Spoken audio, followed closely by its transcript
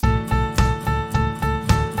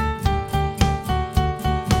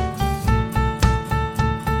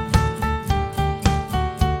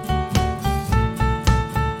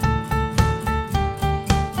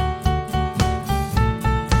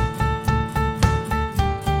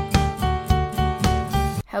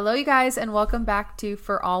Hello, you guys, and welcome back to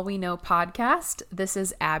For All We Know podcast. This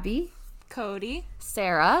is Abbie, Codie,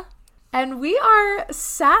 Sarah, and we are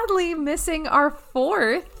sadly missing our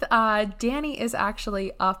fourth. Dani is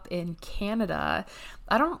actually up in Canada.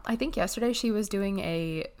 I think yesterday she was doing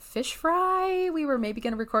a fish fry. We were maybe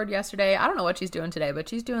going to record yesterday. I don't know what she's doing today, but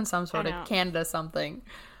she's doing some sort of Canada something.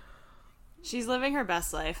 She's living her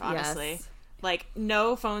best life, honestly. Yes. Like,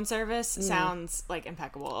 no phone service sounds, like,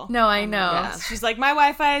 impeccable. No, I know. Yes. She's like, my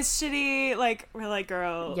Wi-Fi is shitty. Like, we're like,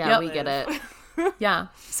 girl. Yeah, we get it. Yeah.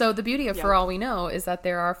 So the beauty of For All We Know is that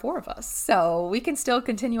there are four of us. So we can still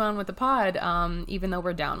continue on with the pod, even though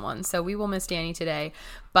we're down one. So we will miss Dani today,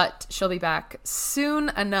 but she'll be back soon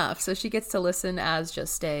enough. So she gets to listen as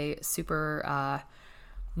just a super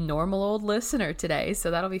normal old listener today. So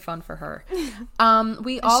that'll be fun for her.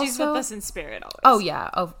 She's with us in spirit always. Oh, yeah.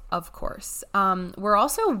 Of course. We're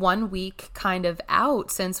also 1 week kind of out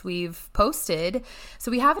since we've posted.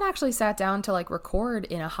 So we haven't actually sat down to like record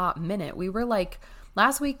in a hot minute. We were like,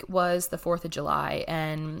 last week was the 4th of July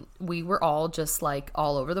and we were all just like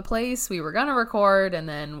all over the place. We were going to record and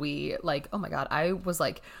then we like, oh my God, I was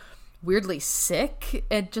like weirdly sick.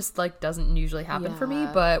 It just like doesn't usually happen for me,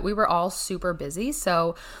 but we were all super busy.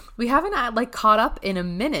 So we haven't like caught up in a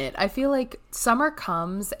minute. I feel like summer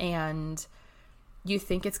comes and you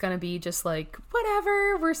think it's going to be just like,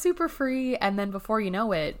 whatever, we're super free. And then before you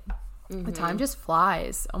know it, the time just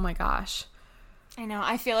flies. Oh my gosh. I know.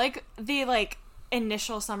 I feel like the like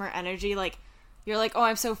initial summer energy, like you're like, oh,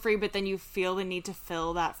 I'm so free. But then you feel the need to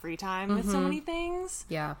fill that free time with so many things.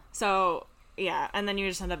 Yeah. So yeah. And then you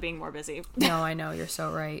just end up being more busy. No, I know. You're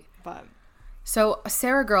so right. But so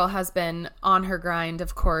Sarah Girl has been on her grind,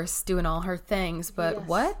 of course, doing all her things. But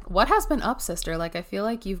what has been up, sister? Like, I feel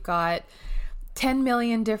like you've got 10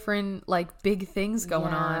 million different like big things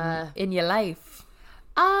going on in your life.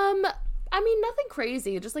 I mean, nothing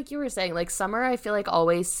crazy. Just like you were saying, like summer, I feel like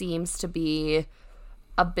always seems to be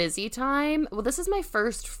a busy time. Well, this is my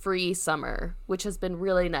first free summer, which has been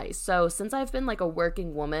really nice. So since I've been like a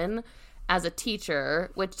working woman as a teacher,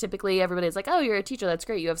 which typically everybody's like, oh, you're a teacher, that's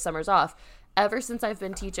great, you have summers off. Ever since I've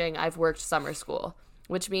been teaching, I've worked summer school,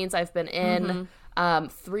 which means I've been in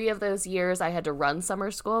 3 of those years I had to run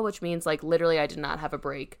summer school, which means like literally I did not have a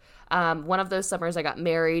break. One of those summers I got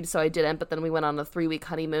married, so I didn't, but then we went on a 3-week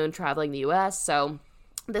honeymoon traveling the US. So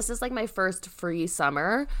this is like my first free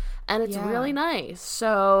summer and it's really nice.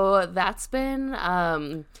 So that's been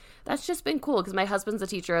that's just been cool because my husband's a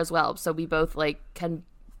teacher as well, so we both like can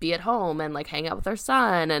be at home and like hang out with our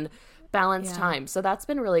son and balance time. So that's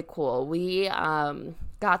been really cool. We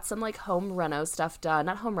got some like home reno stuff done.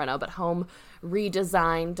 Not home reno, but home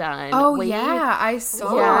redesign done. Oh, yeah. I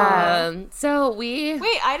saw. Yeah. So we...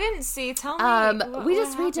 Wait, I didn't see. Tell me. We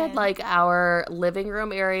just redid like our living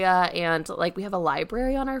room area and like we have a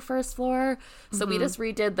library on our first floor. So we just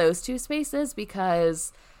redid those 2 spaces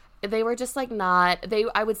because they were just like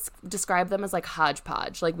I would describe them as like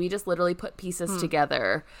hodgepodge. Like we just literally put pieces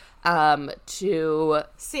together to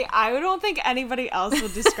see. I don't think anybody else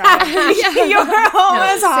would describe your home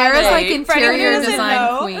as hodgepodge. Sarah's like interior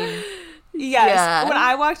design queen. Yes. Yeah. When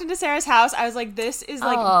I walked into Sarah's house, I was like, this is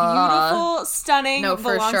like beautiful, stunning, no,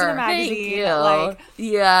 for belongs sure. in a magazine. Thank you. Like,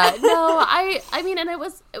 yeah. No, I mean, and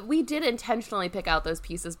we did intentionally pick out those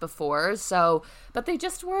pieces before, so, but they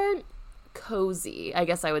just weren't cozy, I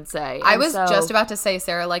guess I would say. I was just about to say,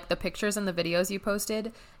 Sarah, like the pictures and the videos you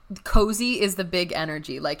posted, cozy is the big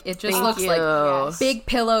energy. Like it just looks like big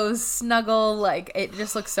pillows, snuggle, like it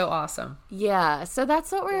just looks so awesome. Yeah, so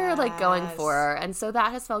that's what we're like going for, and so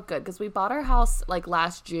that has felt good because we bought our house like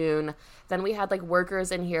last June. Then we had like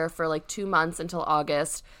workers in here for like 2 months until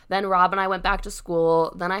August. Then Rob and I went back to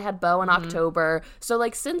school. Then I had Beau in October. So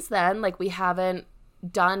like since then, like we haven't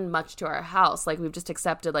done much to our house. Like we've just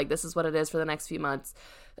accepted like this is what it is for the next few months.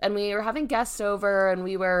 And we were having guests over and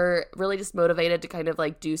we were really just motivated to kind of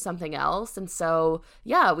like do something else. And so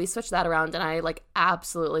yeah, we switched that around and I like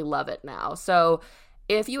absolutely love it now. So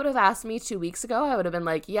if you would have asked me 2 weeks ago, I would have been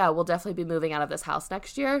like, yeah, we'll definitely be moving out of this house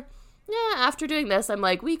next year. Yeah, after doing this, I'm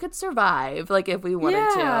like, we could survive, like, if we wanted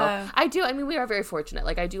to. I do. I mean, we are very fortunate.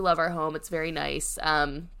 Like, I do love our home. It's very nice.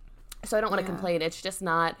 So I don't want to complain. It's just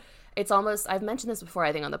not, it's almost, I've mentioned this before,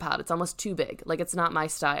 I think, on the pod. It's almost too big. Like, it's not my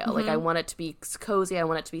style. Like, I want it to be cozy. I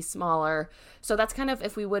want it to be smaller. So that's kind of,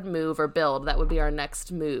 if we would move or build, that would be our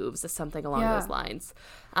next moves, is something along those lines.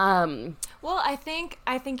 Well, I think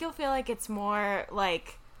you'll feel like it's more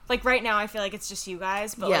like right now I feel like it's just you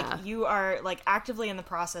guys, but like you are like actively in the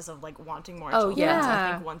process of like wanting more children. So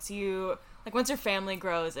I think once your family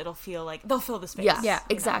grows, it'll feel like they'll fill the space. Yeah,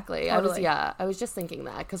 exactly. Totally. I was just thinking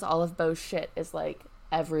that because all of Beau's shit is like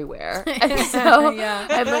everywhere. And so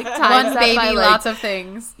I'm like, times one that baby, by, like, lots of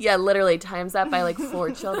things. Yeah, literally times that by like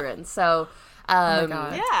 4 children. So oh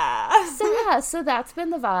my God. So that's been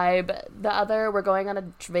the vibe. We're going on a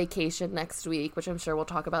vacation next week, which I'm sure we'll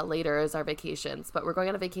talk about later as our vacations, but we're going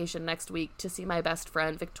on a vacation next week to see my best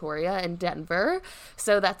friend Victoria in Denver.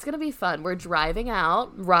 So that's going to be fun. We're driving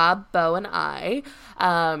out, Rob, Bo, and I.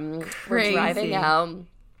 We're driving out.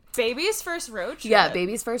 Baby's first road trip. Yeah,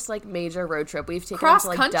 baby's first like major road trip. We've taken him to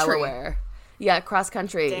like Delaware. Yeah, cross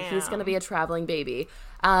country. Damn. He's going to be a traveling baby.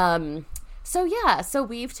 So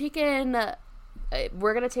we've taken...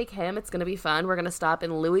 we're going to take him. It's going to be fun. We're going to stop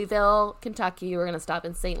in Louisville, Kentucky. We're going to stop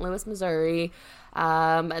in St. Louis, Missouri.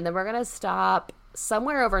 And then we're going to stop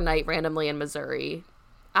somewhere overnight randomly in Missouri,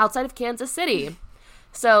 outside of Kansas City.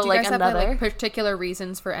 So, do you guys have like particular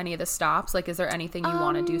reasons for any of the stops? Like, is there anything you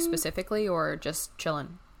want to do specifically or just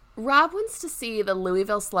chilling? Rob wants to see the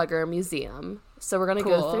Louisville Slugger Museum. So we're going to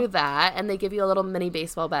go through that. And they give you a little mini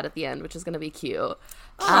baseball bat at the end, which is going to be cute.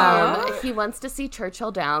 He wants to see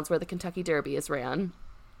Churchill Downs, where the Kentucky Derby is ran.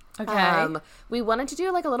 Okay. We wanted to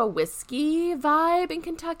do like a little whiskey vibe in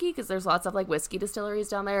Kentucky because there's lots of like whiskey distilleries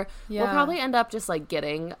down there. Yeah. We'll probably end up just like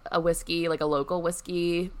getting a whiskey, like a local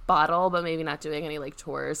whiskey bottle, but maybe not doing any like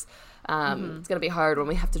tours. It's going to be hard when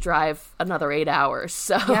we have to drive another 8 hours.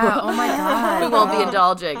 So yeah, oh my God. We won't be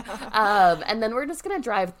indulging. And then we're just going to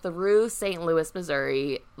drive through St. Louis,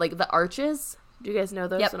 Missouri, like the Arches. Do you guys know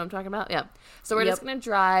those, what I'm talking about? Yeah. So we're just going to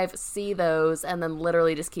drive, see those, and then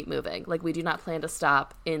literally just keep moving. Like, we do not plan to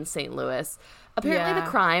stop in St. Louis. Apparently the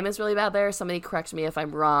crime is really bad there. Somebody correct me if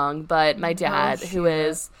I'm wrong. But my dad, who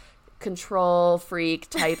is control freak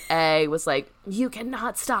type A, was like, you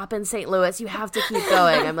cannot stop in St. Louis. You have to keep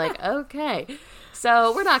going. I'm like, okay.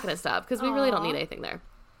 So we're not going to stop because we really don't need anything there.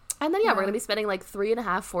 And then, we're going to be spending like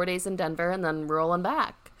 3.5, 4 days in Denver and then rolling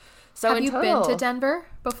back. So have you been to Denver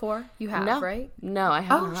before? You have, right? No, I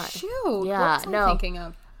have not. Oh, shoot. Yeah, what was I thinking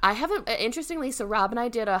of? I haven't. Interestingly, so Rob and I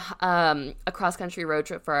did a cross-country road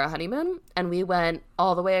trip for our honeymoon, and we went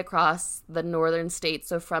all the way across the northern states,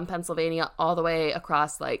 so from Pennsylvania all the way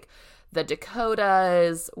across, like, the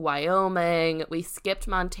Dakotas, Wyoming. We skipped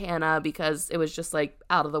Montana because it was just like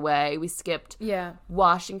out of the way. We skipped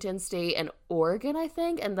Washington State and Oregon, I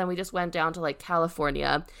think. And then we just went down to like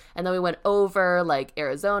California. And then we went over like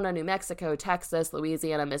Arizona, New Mexico, Texas,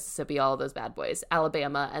 Louisiana, Mississippi, all of those bad boys,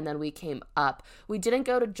 Alabama. And then we came up. We didn't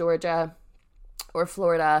go to Georgia or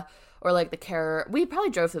Florida or like we probably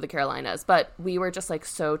drove through the Carolinas, but we were just like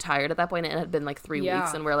so tired at that point. It had been like 3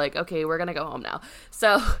 weeks and we're like, okay, we're going to go home now.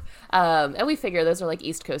 So, and we figure those are like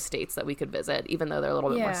East Coast states that we could visit, even though they're a little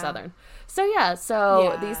bit more Southern.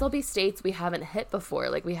 So these will be states we haven't hit before.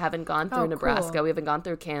 Like we haven't gone through Nebraska. Cool. We haven't gone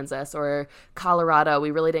through Kansas or Colorado. We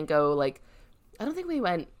really didn't go I don't think we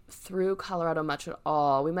went through Colorado much at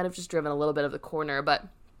all. We might've just driven a little bit of the corner, but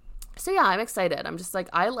so I'm excited. I'm just like,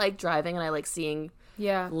 I like driving and I like seeing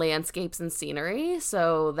landscapes and scenery,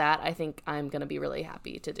 so that I think I'm gonna be really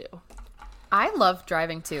happy to do. I love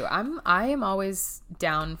driving too. I am always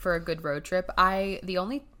down for a good road trip. The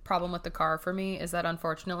only problem with the car for me is that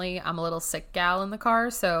unfortunately I'm a little sick gal in the car,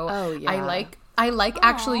 so I like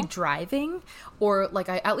actually driving, or like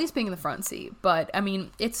I at least being in the front seat. But I mean,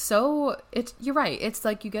 you're right. It's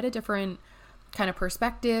like you get a different kind of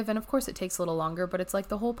perspective, and of course it takes a little longer, but it's like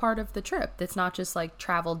the whole part of the trip. It's not just like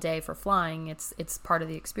travel day for flying, it's part of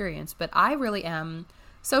the experience. But I really am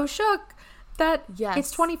so shook that it's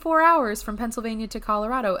 24 hours from Pennsylvania to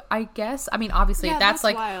Colorado. I guess, I mean, obviously that's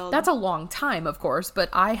like wild. That's a long time, of course, but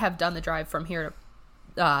I have done the drive from here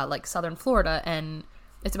to like southern Florida, and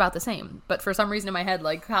it's about the same. But for some reason in my head,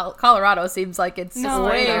 like Colorado seems like it's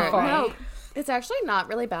way far. No. It's actually not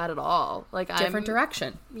really bad at all. Like different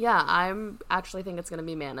direction. Yeah, I'm actually think it's going to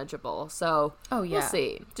be manageable. So we'll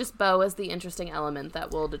see. Just Bo is the interesting element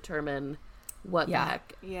that will determine what the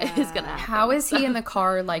heck is going to happen. How is he in the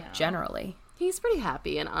car, like generally? He's pretty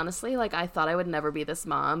happy, and honestly, like I thought I would never be this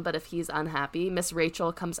mom, but if he's unhappy, Miss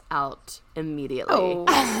Rachel comes out immediately. Oh,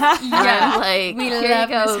 yeah, like here you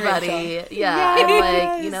go, buddy. Yeah, I'm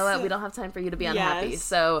like, you know what? We don't have time for you to be unhappy.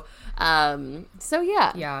 So,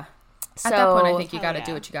 yeah. So, at that point, I think you got to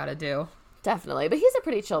do what you got to do. Definitely. But he's a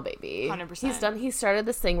pretty chill baby. 100%. He started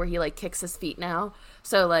this thing where he like kicks his feet now.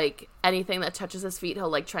 So like anything that touches his feet, he'll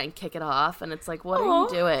like try and kick it off. And it's like, what are you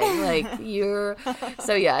doing? Like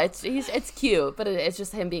so yeah, it's cute, but it's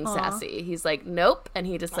just him being sassy. He's like, nope. And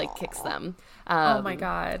he just like kicks them. Oh my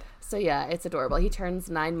God. So yeah, it's adorable. He turns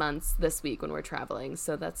 9 months this week when we're traveling.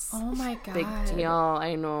 So that's big deal.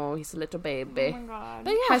 I know, he's a little baby. Oh my God.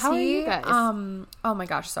 But yeah, how are you guys? Oh my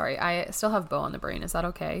gosh, sorry. I still have Bo on the brain. Is that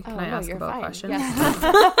okay? Can I ask a Bo question? Yes.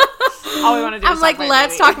 all we want to do. I'm like,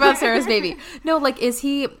 let's talk about Sarah's baby. No, like,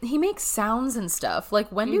 he makes sounds and stuff.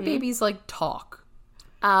 Like, when do babies like talk?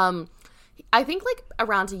 I think like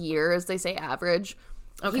around a year, as they say, average.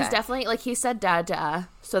 Okay. He's definitely like, he said dada,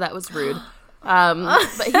 so that was rude. But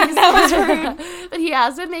he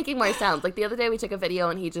has been making more sounds. Like the other day we took a video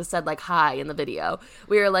and he just said like hi in the video.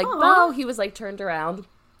 We were like, Bo, he was like turned around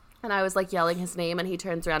and I was like yelling his name and he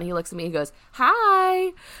turns around and he looks at me and he goes,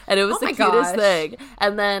 hi. And it was the cutest thing.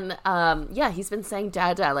 And then he's been saying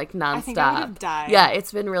dada like nonstop. I think I would have died. Yeah,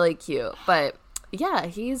 it's been really cute. But yeah,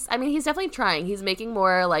 he's definitely trying. He's making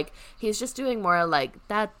more, like, he's just doing more, like,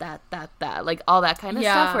 that, like, all that kind of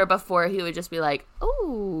stuff, where before he would just be like,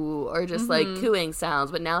 ooh, or just, like, cooing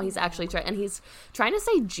sounds, but now he's actually trying, and he's trying to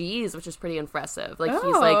say G's, which is pretty impressive. Like,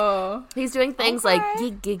 he's doing things like,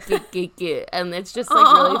 geek, and it's just,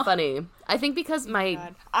 like, really funny. I think because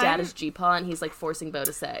my dad is G-Paw, and he's, like, forcing Bo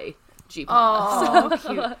to say G-Paw. So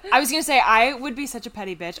cute. I was gonna say, I would be such a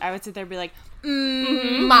petty bitch. I would sit there and be like,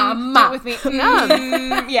 mama with me.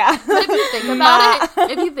 Yeah. But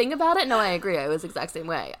if you think about it, no, I agree. I was the exact same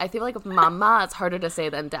way. I feel like with mama, it's harder to say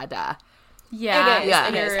than dada. Yeah,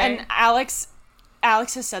 it is. And Alex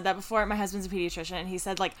has said that before. My husband's a pediatrician, and he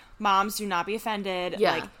said, like, moms, do not be offended.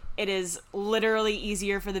 Yeah. Like, it is literally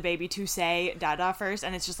easier for the baby to say dada first,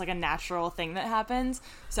 and it's just like a natural thing that happens.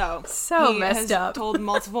 So he messed up. Told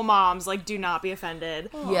multiple moms, like, do not be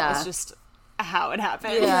offended. Yeah. It's just how it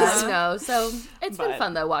happens. Yeah, I know. So it's been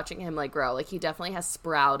fun though watching him like grow. Like he definitely has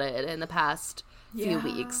sprouted in the past few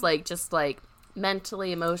weeks. Like just like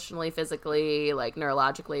mentally, emotionally, physically, like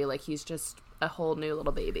neurologically, like he's just a whole new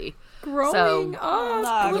little baby. Growing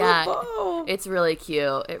up. Yeah. It's really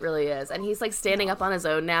cute. It really is. And he's like standing up on his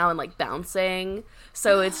own now and like bouncing.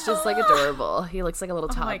 So it's just like adorable. He looks like a little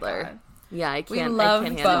toddler. Yeah, I can't handle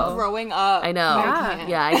it. Growing up. I know.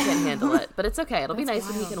 Yeah, I can't handle it. But it's okay. It'll be nice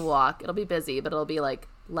when he can walk. It'll be busy, but it'll be like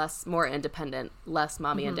more independent, less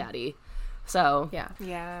mommy and daddy. So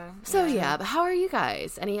yeah. So but how are you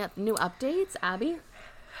guys? Any new updates, Abbie?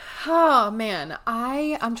 Oh man,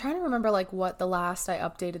 I'm trying to remember like what the last I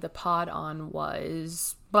updated the pod on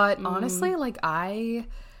was, but honestly, like I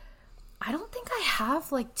don't think I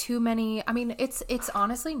have like too many. I mean, it's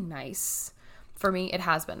honestly nice. For me, it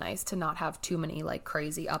has been nice to not have too many like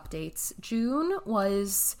crazy updates. June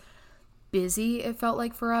was busy, it felt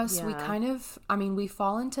like for us. We kind of, we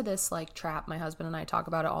fall into this like trap. My husband and I talk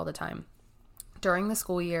about it all the time. During the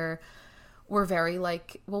school year, we're very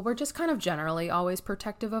like, well, we're just kind of generally always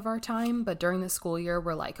protective of our time. But during the school year,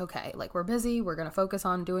 we're like, okay, like we're busy. We're going to focus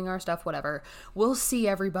on doing our stuff, whatever. We'll see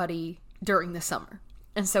everybody during the summer.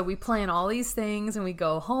 And so we plan all these things and we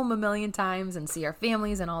go home a million times and see our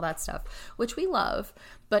families and all that stuff, which we love.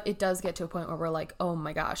 But it does get to a point where we're like, oh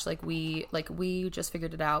my gosh, like we just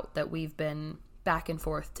figured it out that we've been back and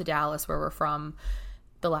forth to Dallas, where we're from,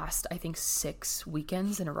 the last, I think, 6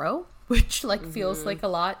 weekends in a row, which like feels like a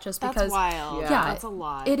lot just because. That's wild. Yeah, that's a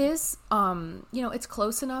lot. It is, it's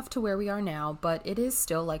close enough to where we are now, but it is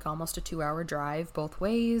still like almost a 2-hour drive both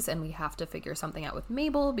ways. And we have to figure something out with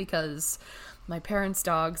Mabel because my parents'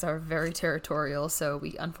 dogs are very territorial, so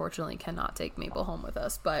we unfortunately cannot take Mabel home with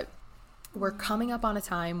us. But we're coming up on a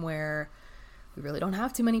time where we really don't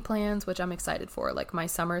have too many plans, which I'm excited for. Like my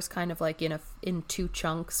summer's kind of like in 2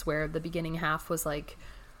 chunks, where the beginning half was like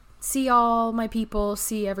see all my people,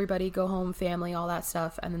 see everybody, go home, family, all that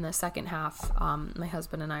stuff. And then the second half, my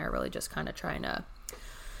husband and I are really just kind of trying to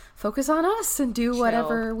focus on us and do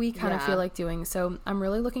whatever we kind of feel like doing. So I'm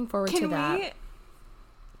really looking forward to that.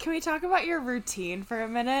 Can we talk about your routine for a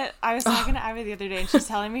minute? I was talking to Abbie the other day and she's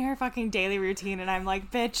telling me her fucking daily routine and I'm like,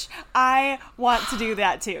 bitch, I want to do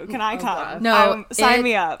that too. Can I come? No, sign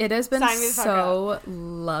me up. It has been so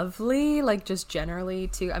lovely, like just generally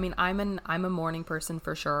too. I'm a morning person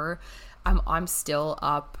for sure. I'm still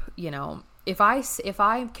up, if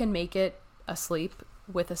I can make it asleep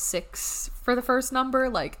with a 6 for the first number,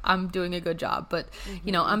 like I'm doing a good job. But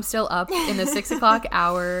I'm still up in the 6 o'clock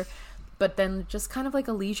hour. But then just kind of like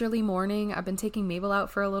a leisurely morning. I've been taking Mabel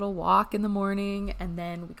out for a little walk in the morning, and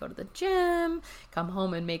then we go to the gym, come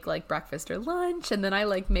home and make like breakfast or lunch, and then I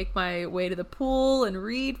like make my way to the pool and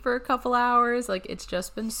read for a couple hours. Like it's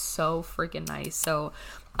just been so freaking nice. So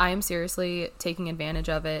I am seriously taking advantage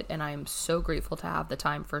of it, and I am so grateful to have the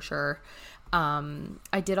time for sure.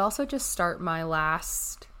 I did also just start my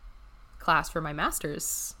last class for my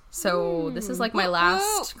master's. So this is like my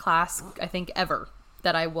last class, I think, ever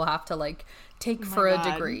that I will have to like take for a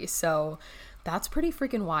degree. So that's pretty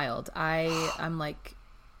freaking wild. I'm like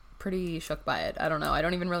pretty shook by it. I don't know. I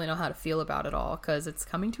don't even really know how to feel about it all because it's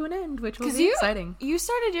coming to an end, which will be exciting. You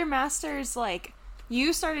started your master's like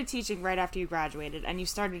you started teaching right after you graduated, and you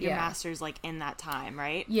started your master's like in that time,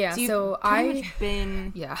 right? Yeah. So I've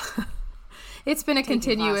been it's been a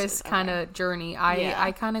continuous kind of journey.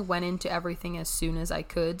 I kind of went into everything as soon as I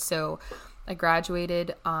could. So I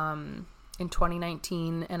graduated in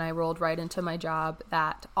 2019, and I rolled right into my job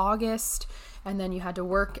that August. And then you had to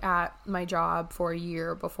work at my job for a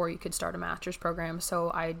year before you could start a master's program.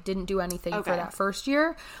 So I didn't do anything for that first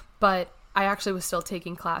year, but I actually was still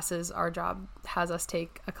taking classes. Our job has us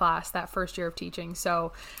take a class that first year of teaching.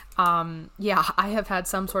 So, I have had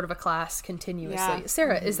some sort of a class continuously. Yeah.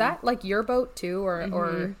 Sarah, is that like your boat too?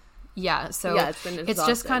 Or yeah. So yeah, it's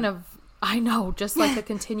just kind of, I know, just like the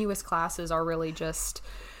continuous classes are really just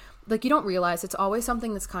like, you don't realize it's always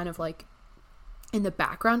something that's kind of like in the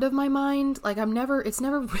background of my mind. Like it's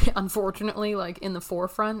never unfortunately like in the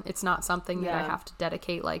forefront. It's not something that I have to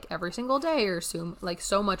dedicate like every single day or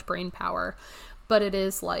so much brain power, but it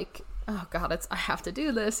is like, oh god, I have to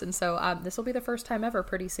do this. And so this will be the first time ever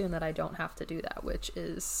pretty soon that I don't have to do that, which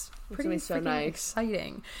is pretty so nice.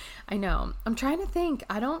 Exciting. I know. I'm trying to think.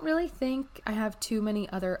 I don't really think I have too many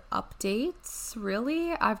other updates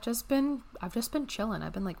really. I've just been chilling.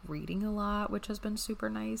 I've been like reading a lot, which has been super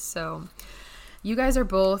nice. So you guys are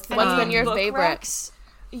both. What's been your favorite?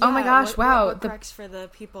 Oh my gosh, wow. What recs for the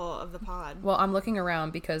people of the pod? Well, I'm looking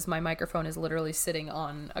around because my microphone is literally sitting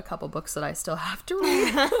on a couple books that I still have to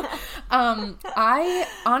read. I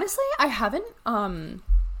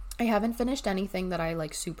haven't finished anything that I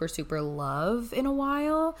like super, super love in a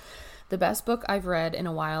while. The best book I've read in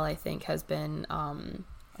a while, I think, has been, I'm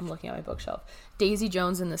looking at my bookshelf, Daisy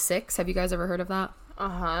Jones and the Six. Have you guys ever heard of that?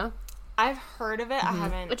 Uh-huh. I've heard of it. I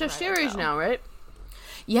haven't. It's a series now, right?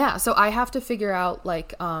 Yeah, so I have to figure out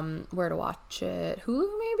like where to watch it.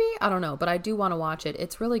 Hulu maybe? I don't know, but I do want to watch it.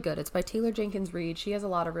 It's really good. It's by Taylor Jenkins Reid. She has a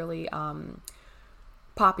lot of really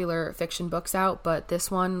popular fiction books out, but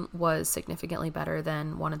this one was significantly better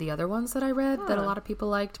than one of the other ones that I read that a lot of people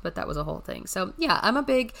liked, but that was a whole thing. So, yeah, I'm a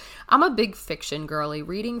big fiction girly.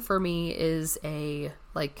 Reading for me is a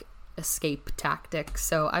like escape tactic.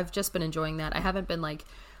 So, I've just been enjoying that. I haven't been like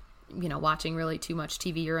watching really too much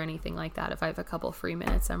TV or anything like that. If I have a couple free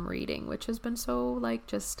minutes, I'm reading, which has been so like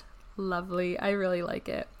just lovely. I really like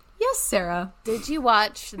it. Yes, Sarah. Did you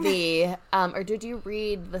watch the or did you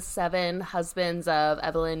read The Seven Husbands of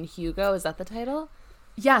Evelyn Hugo? Is that the title?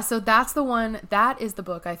 Yeah, so that's the one. That is the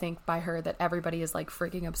book I think by her that everybody is like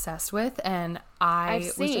freaking obsessed with, and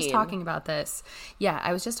I was just talking about this. Yeah,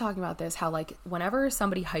 I was just talking about this, how like whenever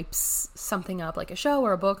somebody hypes something up, like a show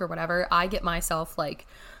or a book or whatever, I get myself like,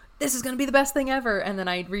 this is going to be the best thing ever. And then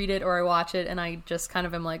I read it or I watch it and I just kind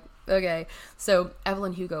of am like, okay. So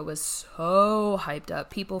Evelyn Hugo was so hyped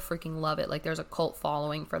up. People freaking love it. Like there's a cult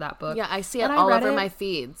following for that book. Yeah, I see it all over my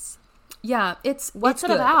feeds. Yeah, it's What's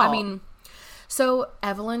it about? I mean, so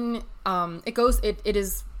Evelyn, it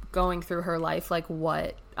is going through her life like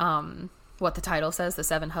what the title says, The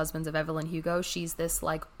Seven Husbands of Evelyn Hugo. She's this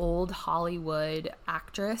like old Hollywood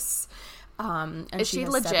actress. And is she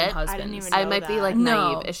legit? I didn't even know I might be like naive.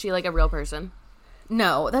 No. Is she like a real person?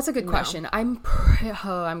 No, that's a good question. I'm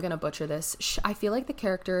gonna butcher this. I feel like the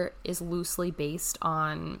character is loosely based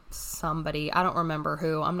on somebody. I don't remember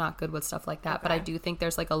who. I'm not good with stuff like that, but I do think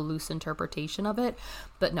there's like a loose interpretation of it.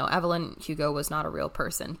 But no, Evelyn Hugo was not a real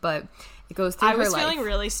person. But it goes through her life. I was feeling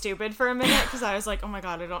really stupid for a minute because I was like, oh my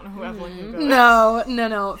god, I don't know who Evelyn Hugo is.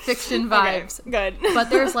 No, fiction vibes. Okay, good. But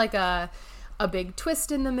there's like a big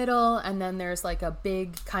twist in the middle, and then there's like a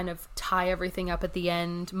big kind of tie everything up at the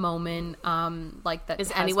end moment, like that.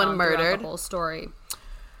 Is anyone murdered? The whole story.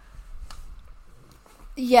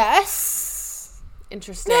 Yes.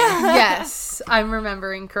 Interesting. Yes, I'm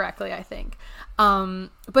remembering correctly, I think.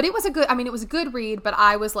 But it was a good read, but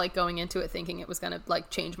I was like going into it thinking it was going to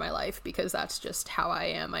like change my life because that's just how I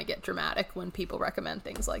am. I get dramatic when people recommend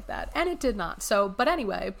things like that, and it did not. So, but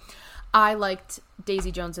anyway, I liked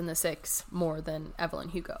Daisy Jones and the Six more than Evelyn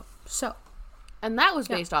Hugo. So, and that was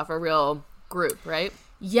based off a real group, right?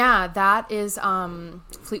 Yeah, that is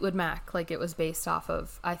Fleetwood Mac. Like it was based off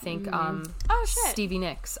of, I think, Stevie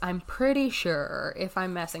Nicks. I'm pretty sure. If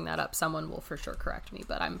I'm messing that up, someone will for sure correct me,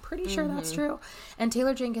 but I'm pretty sure that's true. And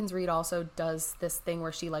Taylor Jenkins Reid also does this thing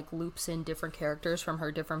where she like loops in different characters from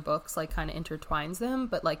her different books, like kind of intertwines them,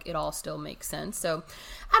 but like it all still makes sense. So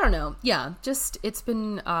I don't know. Yeah, just it's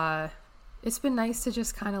been nice to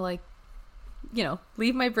just kind of like,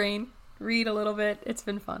 leave my brain, read a little bit. It's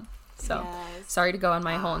been fun. So, sorry to go on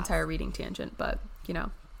my whole entire reading tangent, but,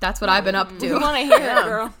 that's what I've been up to. We want to hear it,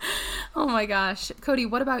 girl. Oh, my gosh. Codie,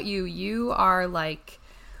 what about you? You are, like,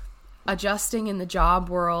 adjusting in the job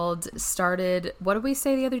world started. What did we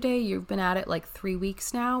say the other day? You've been at it like 3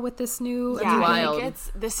 weeks now with this new. Yeah, wild. I think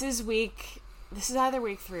this is either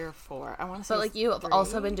week 3 or 4. I want to say. But like you have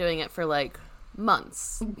also been doing it for like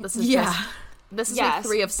months. This is this is yes,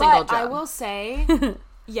 week 3 of single job. I will say,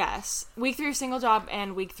 yes, week 3 of single job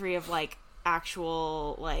and week 3 of like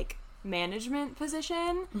actual like management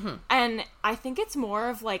position. And I think it's more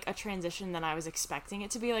of like a transition than I was expecting it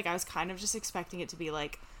to be. Like I was kind of just expecting it to be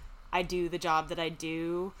like I do the job that I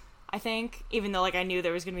do, I think, even though like I knew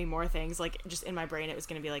there was gonna be more things, like just in my brain it was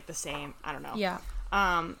gonna be like the same. I don't know. Yeah.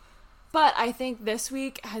 But I think this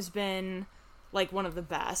week has been like one of the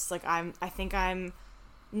best. Like I think I'm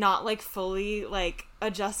not like fully like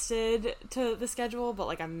adjusted to the schedule, but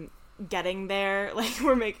like I'm getting there. Like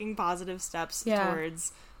we're making positive steps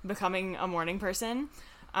towards becoming a morning person.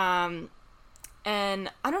 And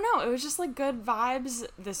I don't know, it was just like good vibes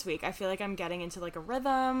this week. I feel like I'm getting into like a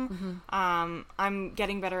rhythm. I'm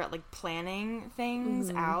getting better at like planning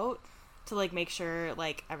things out to like make sure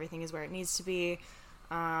like everything is where it needs to be.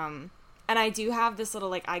 And I do have this little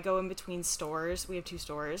like I go in between stores. We have 2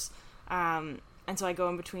 stores. And so I go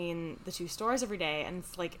in between the 2 stores every day, and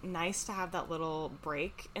it's like nice to have that little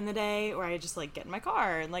break in the day where I just like get in my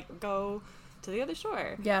car and like go to the other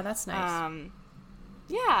store. Yeah, that's nice.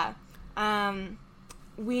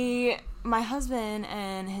 My husband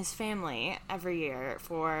and his family every year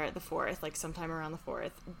for the 4th, like sometime around the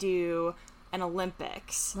 4th, do an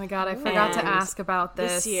Olympics. Oh my god, I forgot to ask about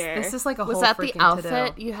this. Year. This is like a Was whole that freaking the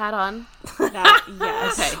outfit to-do. you had on?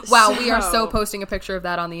 Yes. Okay. Wow, we are so posting a picture of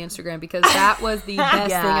that on the Instagram because that was the best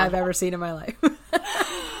thing I've ever seen in my life.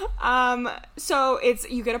 So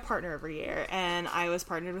you get a partner every year, and I was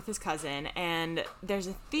partnered with his cousin, and there's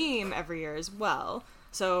a theme every year as well.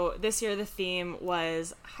 So this year the theme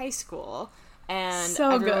was high school, and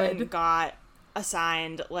so everyone got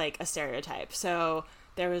assigned like a stereotype. So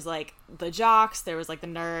there was like the jocks, there was like the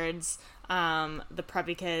nerds, the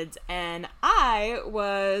preppy kids, and I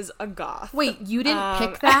was a goth. Wait, you didn't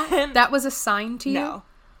pick that? That was assigned to you? No.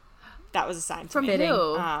 That was assigned to me. Fitting.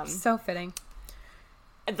 So fitting.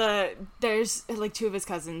 There's like 2 of his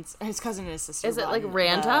cousins, his cousin and his sister. Is it like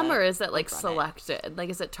random or is it like selected? Like,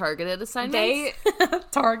 is it targeted assignments?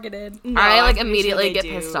 Targeted. No, I like immediately get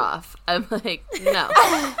pissed off. I'm like, no.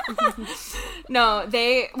 No,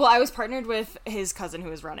 I was partnered with his cousin who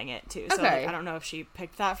was running it too. So like, I don't know if she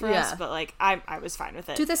picked that for us, but like I was fine with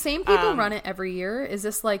it. Do the same people run it every year? Is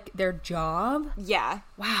this like their job? Yeah.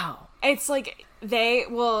 Wow. It's like they're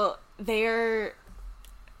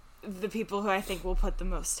the people who I think will put the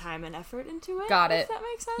most time and effort into it. Got it. If that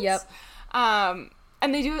makes sense. Yep.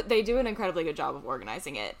 And they do an incredibly good job of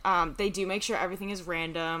organizing it. They do make sure everything is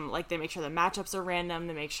random. Like they make sure the matchups are random.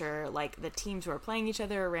 They make sure like the teams who are playing each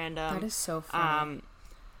other are random. That is so fun.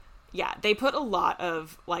 Yeah, they put a lot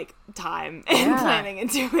of like time and planning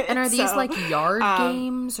into it. And are these like yard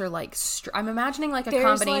games or like I'm imagining like a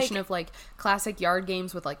combination of like classic yard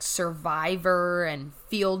games with like Survivor and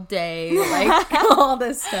Field Day, like all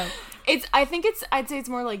this stuff. I'd say it's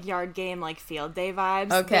more like yard game, like field day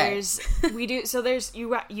vibes. Okay.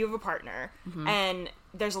 You have a partner, and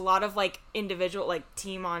there's a lot of like individual like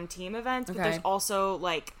team on team events, but there's also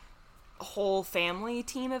like whole family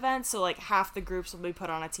team events. So like half the groups will be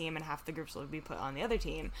put on a team and half the groups will be put on the other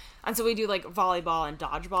team. And so we do like volleyball and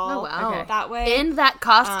dodgeball that way. In that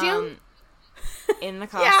costume? In the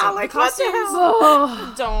costume. Yeah, like the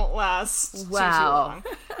costumes don't last too long.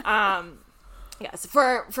 Yes,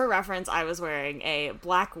 for reference, I was wearing a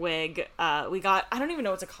black wig. We got, I don't even know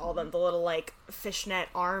what to call them, the little like fishnet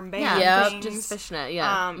armband things. Just fishnet,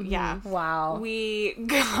 yeah. Wow. We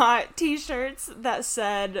got t-shirts that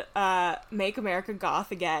said, Make America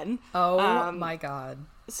Goth Again. Oh my god.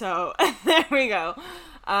 So, there we go.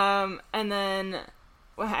 And then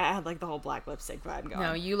I had like the whole black lipstick vibe going.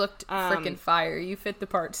 No, you looked freaking fire. You fit the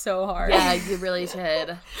part so hard. Yeah, you really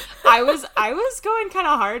did. I was going kind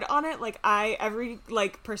of hard on it. Like every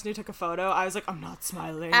like person who took a photo, I was like, I'm not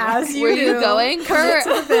smiling. As you were you going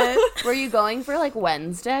for? bit. Were you going for like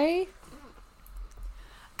Wednesday?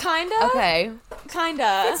 Kinda. Okay.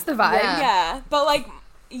 Kinda. It's the vibe. Yeah. But like,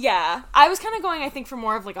 yeah. I was kind of going, I think, for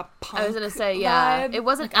more of like a punk I was gonna say, yeah. vibe. It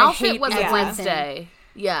wasn't. Like, Outfit wasn't everything. Wednesday.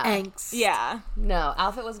 Yeah. Angst. Yeah. No,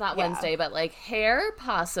 outfit was not Wednesday, but like hair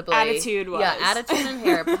possibly. Attitude was. Yeah, attitude and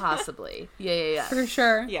hair possibly. Yeah. For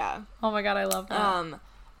sure. Yeah. Oh my god, I love that.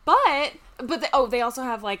 But they also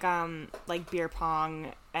have like beer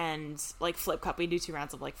pong and like flip cup. We do 2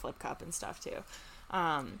 rounds of like flip cup and stuff too.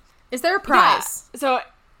 Is there a prize? Yeah. So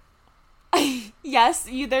Yes,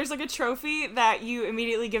 there's like a trophy that you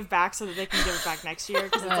immediately give back so that they can give it back next year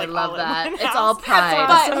because it's like I love all that. in one It's house. all pride.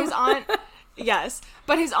 But his aunt, yes,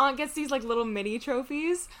 but his aunt gets these like little mini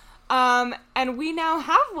trophies, and we now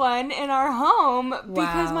have one in our home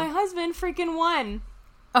because my husband freaking won.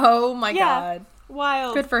 Oh my god!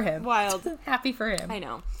 Wild. Good for him. Wild. Happy for him. I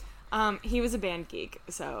know. He was a band geek,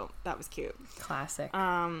 so that was cute. Classic.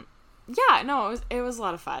 Yeah, no, it was a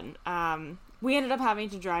lot of fun. We ended up having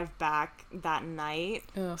to drive back that night,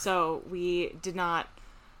 so we did not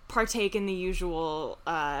partake in the usual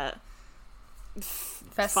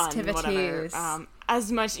festivities. Fun,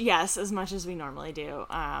 as much as we normally do.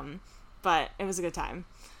 But it was a good time.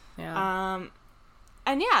 Yeah.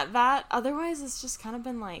 And yeah, that otherwise it's just kind of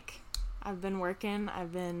been like I've been working.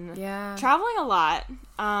 I've been traveling a lot.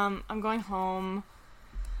 I'm going home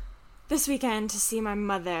this weekend to see my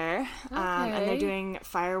mother, and they're doing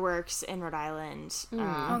fireworks in Rhode Island.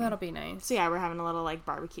 Oh, that'll be nice. So yeah, we're having a little like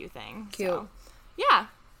barbecue thing. Cute. So, yeah,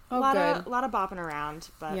 Oh, a lot of bopping around,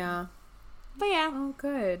 but yeah. Oh,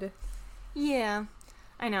 good. Yeah,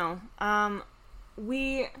 I know. I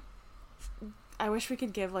wish we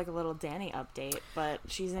could give like a little Dani update, but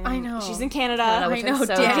she's in Canada. I know. So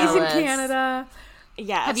Dani's jealous. in Canada.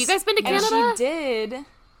 Yes. Have you guys been to Canada? And she did.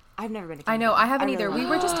 I've never been to Canada. I know. I haven't either. really We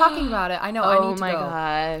were just talking about it. I know. I need to go. Oh my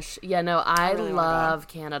gosh. Yeah, no, I really wanna love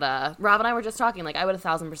Canada. Rob and I were just talking. Like, I would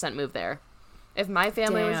 1,000% move there. If my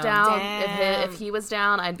family was down, if he was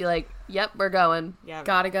down, I'd be like, yep, we're going. Yeah.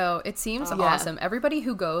 Gotta go. It seems awesome. Everybody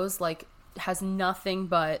who goes, like, has nothing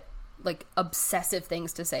but, like, obsessive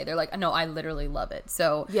things to say. They're like, no, I literally love it.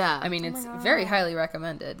 So, yeah. I mean, it's very highly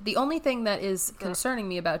recommended. The only thing that is concerning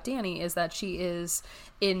me about Dani is that she is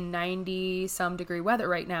in 90-some degree weather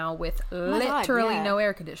right now with literally no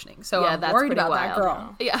air conditioning. So I'm that's worried pretty about that wild.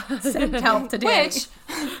 girl. Yeah. Send help to Dani. Which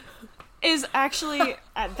is actually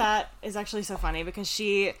that is actually so funny because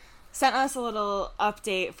she sent us a little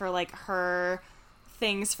update for like her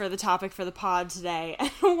things for the topic for the pod today,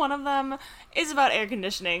 and one of them is about air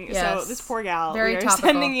conditioning. Yes. So this poor gal, Very we are topical.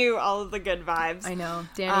 sending you all of the good vibes. I know.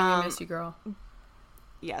 Dani, we miss you, girl.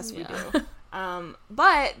 Yes, we do.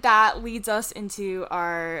 But that leads us into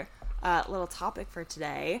our little topic for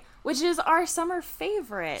today, which is our summer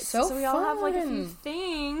favorites. So we all have like a fun. few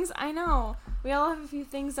things. I know. We all have a few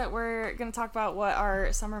things that we're going to talk about what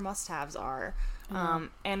our summer must-haves are.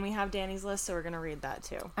 And we have Dani's list, so we're going to read that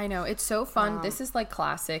too. I know. It's so fun. This is like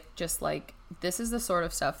classic, just like, this is the sort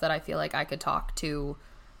of stuff that I feel like I could talk to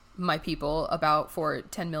my people about for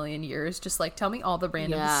 10 million years. Just like, tell me all the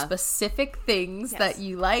random specific things that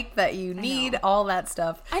you like, that you need, all that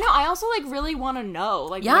stuff. I know. I also like really want to know,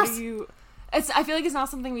 like, what do you... I feel like it's not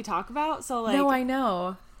something we talk about, so like... No, I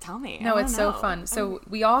know. Tell me. No, it's so fun. So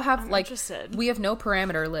we all have like interested. We have no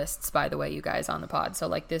parameter lists, by the way, you guys, on the pod. So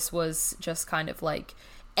like this was just kind of like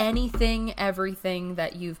anything, everything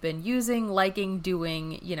that you've been using, liking,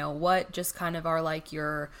 doing, you know what, just kind of are like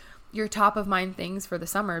your top of mind things for the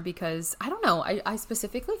summer, because I don't know, I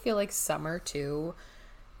specifically feel like summer too,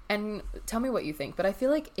 and tell me what you think, but I feel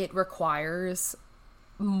like it requires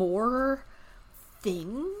more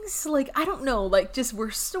things. Like, I don't know, like, just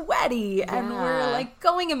we're sweaty and we're like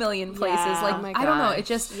going a million places. Like, I don't know, it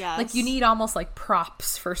just like you need almost like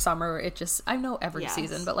props for summer. It just, I know every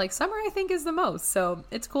season, but like summer I think is the most, so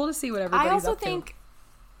it's cool to see what everybody's up to.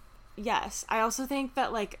 I also think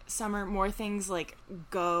that like summer, more things like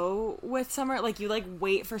go with summer, like you like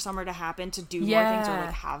wait for summer to happen to do more things or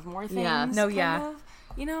like have more things.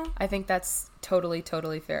 You know, I think that's totally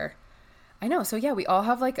fair. I know. So yeah, we all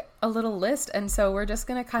have like a little list, and so we're just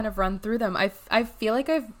gonna kind of run through them. I feel like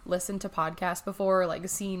I've listened to podcasts before, like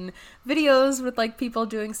seen videos with like people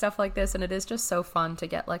doing stuff like this, and it is just so fun to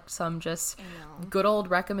get like some just good old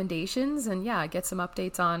recommendations, and get some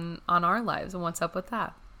updates on our lives and what's up with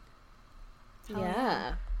that.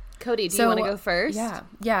 Yeah. Codie, do you want to go first?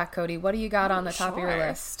 Yeah, Codie, what do you got on the top of your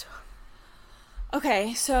list?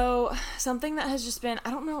 Okay, so something that has just been, I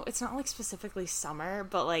don't know, it's not like specifically summer,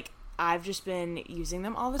 but like I've just been using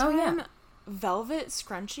them all the time. Velvet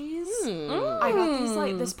scrunchies. I got these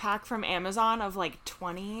like this pack from Amazon of like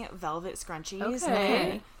 20 velvet scrunchies.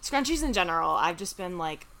 Okay. Scrunchies in general, I've just been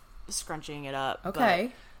like scrunching it up.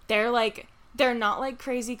 Okay. But they're not like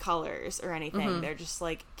crazy colors or anything. They're just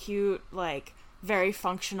like cute, like very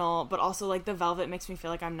functional, but also like the velvet makes me feel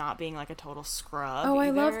like I'm not being like a total scrub. Oh,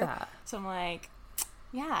 either. I love that. So I'm like,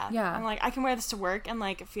 I'm like, I can wear this to work and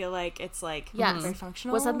like feel like it's like very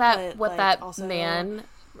functional. Wasn't that but, what like, that also... man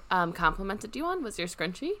complimented you on? Was your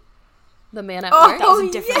scrunchie? The man at work? That was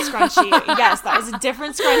a different scrunchie. Yes, that was a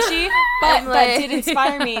different scrunchie, but that did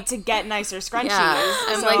inspire me to get nicer scrunchies. Yeah.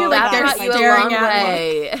 I'm like, that brought you a long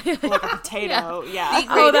way. Like a potato, yeah. Be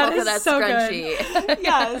grateful for that scrunchie. Good.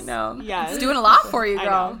 Yes. No. Yes. It's doing a lot for you,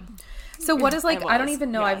 girl. So what is like, I don't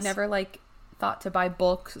even know. Yes. I've never like thought to buy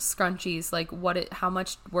bulk scrunchies. Like how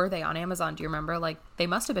much were they on Amazon? Do you remember? Like they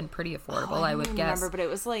must have been pretty affordable, I would guess. I remember, but it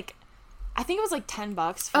was like, I think it was like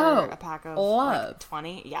 $10 for a pack of like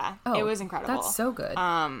 20. Yeah. It was incredible. That's so good.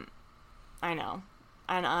 I know.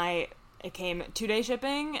 And it came 2-day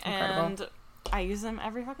shipping and I use them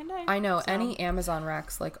every fucking day. I know. So. Any Amazon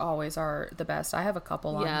racks like always are the best. I have a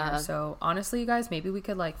couple on here. So honestly, you guys, maybe we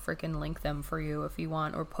could like freaking link them for you if you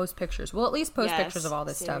want, or post pictures. We'll at least post pictures of all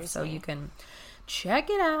this stuff so you can check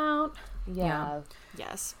it out. Yeah.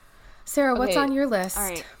 Yes. Sarah, what's on your list? All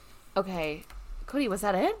right. Okay. Codie, was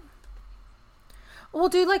that it? We'll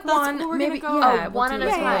do like one, maybe one at a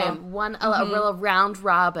time. One a real round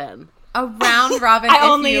robin. A round robin. I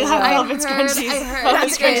only have velvet scrunchies. I heard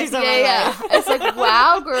scrunchies. Yeah. It's like,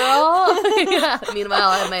 wow, girl. Yeah. Meanwhile,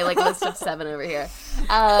 I have my like list of 7 over here.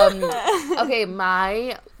 Okay,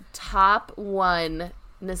 my top one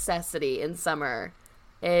necessity in summer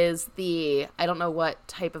is I don't know what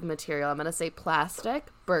type of material. I'm gonna say plastic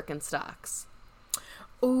Birkenstocks.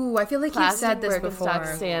 Ooh, I feel like you've said this before.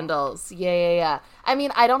 Birkenstock sandals. Yeah. I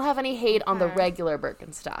mean, I don't have any hate on the regular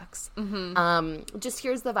Birkenstocks. Mm-hmm. Just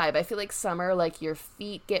here's the vibe. I feel like summer, like your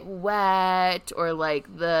feet get wet or like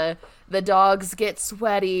the dogs get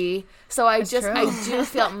sweaty. So I do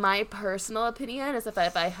feel my personal opinion is if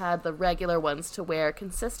I had the regular ones to wear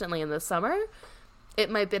consistently in the summer,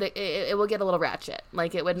 it might be it will get a little ratchet.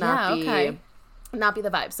 Like it would not be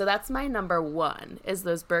the vibe. So that's my number one is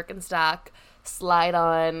those Birkenstock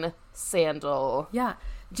slide-on sandal. Yeah.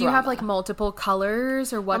 Do you have like multiple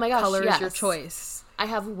colors or what color is your choice? I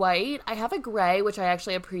have white. I have a gray, which I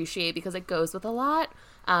actually appreciate because it goes with a lot,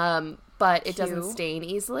 but it doesn't stain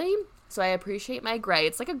easily. So I appreciate my gray.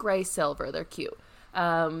 It's like a gray silver. They're cute.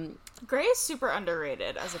 Gray is super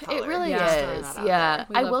underrated as a color. It really is. Yeah.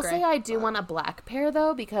 I will say I do want a black pair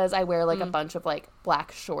though because I wear like a bunch of like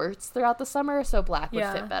black shorts throughout the summer, so black would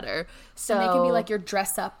fit better. So and they can be like your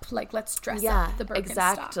dress up, like let's dress up the Birkenstock.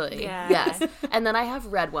 Exactly. Yeah. Yes. And then I have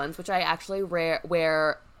red ones, which I actually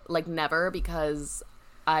wear like never because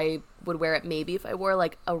I would wear it maybe if I wore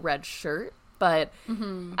like a red shirt. But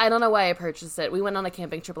I don't know why I purchased it. We went on a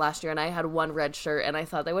camping trip last year, and I had one red shirt, and I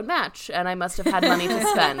thought they would match, and I must have had money to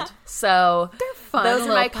spend. So they're fun. Those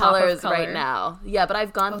are my colors right now. Yeah, but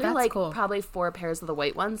I've gone through like probably 4 pairs of the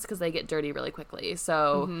white ones because they get dirty really quickly.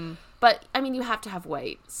 So, but I mean, you have to have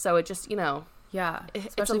white. So it just,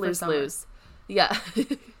 it's a lose-lose. Yeah.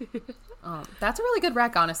 That's a really good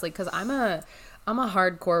rack, honestly, because I'm a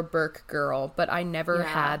hardcore Birk girl, but I never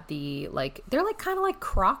had the, like, they're like kind of like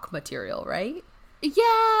croc material, right? Yeah,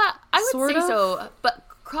 I would say so. But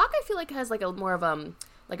croc, I feel like has like a more of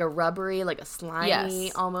like a rubbery, like a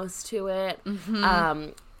slimy almost to it.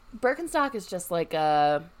 Birkenstock is just like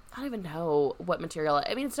I don't even know what material.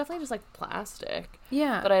 I mean, it's definitely just like plastic.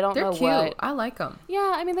 Yeah, but I don't know cute. What. I like them.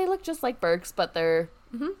 Yeah, I mean, they look just like Birks, but they're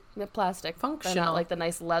plastic. Functional. They're not like the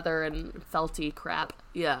nice leather and felty crap.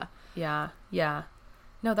 Yeah. Yeah.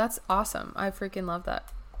 No, that's awesome. I freaking love that.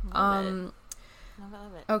 Love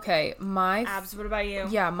it. Okay, Abs, what about you?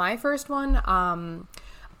 Yeah, my first one, I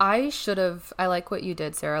like what you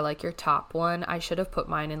did, Sarah, like your top one. I should have put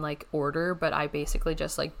mine in like order, but I basically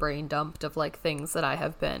just like brain dumped of like things that I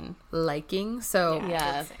have been liking. So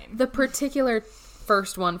the particular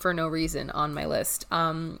first one for no reason on my list.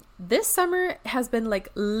 This summer has been like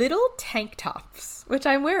little tank tops, which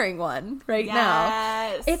I'm wearing one right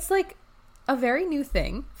now. It's like a very new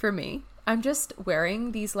thing for me. I'm just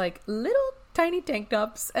wearing these like little tiny tank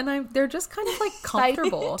tops, and they're just kind of like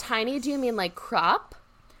comfortable. Tiny? Do you mean like crop?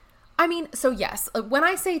 I mean, so yes, when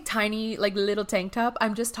I say tiny, like little tank top,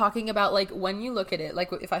 I'm just talking about like when you look at it,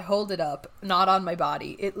 like if I hold it up, not on my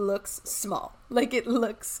body, it looks small. Like it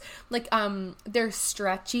looks like they're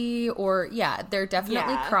stretchy or they're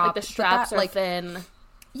definitely cropped. Like the straps are thin.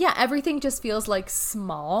 Yeah, everything just feels like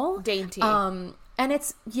small, dainty. And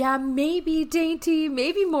it's maybe dainty,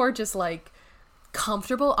 maybe more just like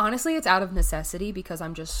comfortable. Honestly, it's out of necessity because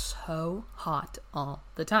I'm just so hot all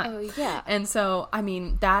the time. Oh yeah. And so I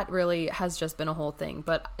mean that really has just been a whole thing,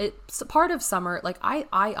 but it's part of summer. Like I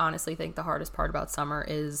honestly think the hardest part about summer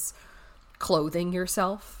is clothing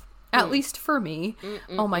yourself, at least for me.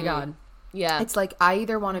 Oh my god. Yeah. It's like I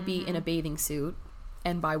either want to be in a bathing suit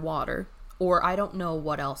and by water, or I don't know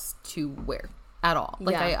what else to wear at all.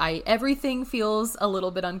 Like I everything feels a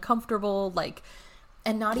little bit uncomfortable. Like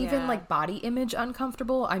And not even like body image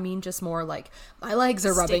uncomfortable. I mean, just more like my legs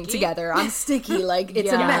are rubbing together. I'm sticky. Like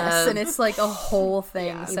it's a mess, and it's like a whole thing.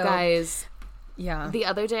 Yeah. So you guys, the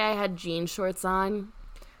other day I had jean shorts on,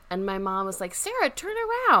 and my mom was like, "Sarah, turn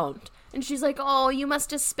around." And she's like, "Oh, you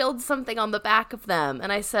must have spilled something on the back of them."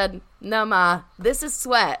 And I said, "No, Ma, this is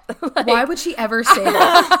sweat." Like, why would she ever say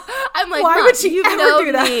that? I'm like, why would she ever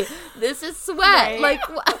do that? Me. This is sweat. Right. Like,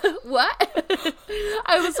 what?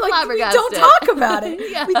 I was like, flabbergasted. We don't talk about it.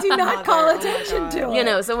 We do not call attention to it. You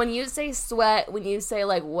know, so when you say sweat, when you say,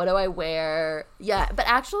 like, what do I wear? Yeah, but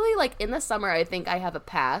actually, like, in the summer, I think I have a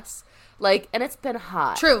pass. Like, and it's been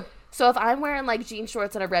hot. True. So if I'm wearing like jean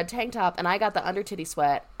shorts and a red tank top and I got the under titty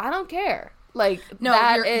sweat, I don't care. Like no,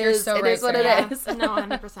 you're so right, is what it is. No,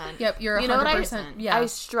 100%. Yep, you're 100%. You know what I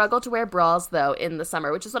struggle to wear bras though in the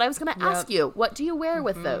summer, which is what I was going to ask you. What do you wear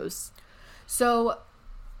with those? So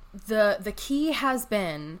the key has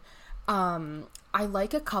been I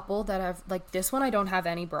like a couple that have, like, this one I don't have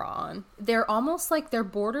any bra on. They're almost like, they're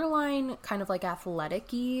borderline kind of like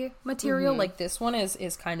athletic-y material. Like this one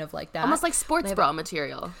is kind of like that. Almost like sports bra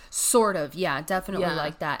material. Sort of, yeah, definitely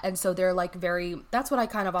like that. And so they're like very, that's what I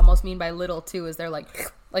kind of almost mean by little too, is they're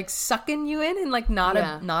like sucking you in like not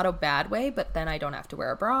a bad way, but then I don't have to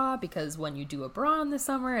wear a bra, because when you do a bra in the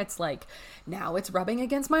summer, it's like now it's rubbing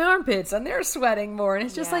against my armpits and they're sweating more, and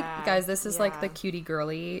it's just like, guys, this is like the cutie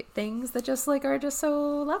girly things that just like are just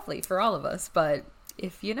so lovely for all of us. But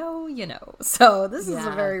if you know, you know. So this is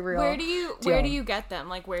a very real Where do you get them?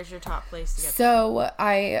 Like, where's your top place to get them? So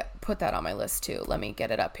I put that on my list too. Let me get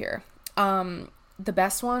it up here. The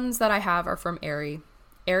best ones that I have are from Aerie.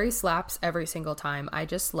 Aerie slaps every single time. I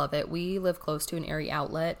just love it. We live close to an Aerie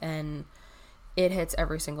outlet, and it hits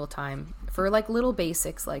every single time for like little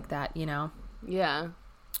basics like that, you know? Yeah.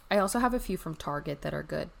 I also have a few from Target that are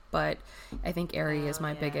good, but I think Aerie is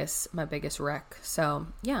my biggest wreck. So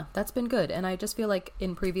yeah, that's been good. And I just feel like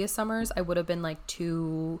in previous summers, I would have been like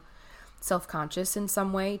too self-conscious in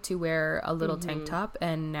some way to wear a little tank top,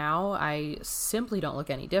 and now I simply don't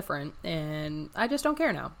look any different, and I just don't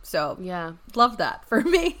care now. So yeah, love that for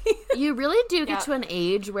me. You really do get to an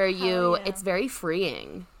age where it's very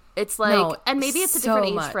freeing. It's like, and maybe it's a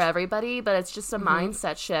different age for everybody, but it's just a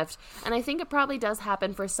mindset shift. And I think it probably does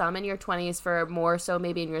happen for some in your 20s, for more so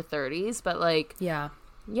maybe in your 30s, but like, yeah,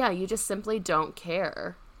 you just simply don't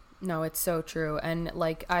care. No, it's so true. And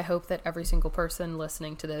like, I hope that every single person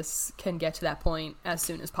listening to this can get to that point as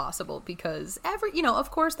soon as possible, because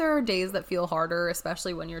of course there are days that feel harder,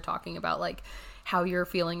 especially when you're talking about like how you're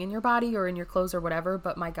feeling in your body or in your clothes or whatever.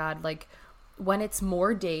 But my God, like when it's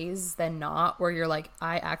more days than not where you're like,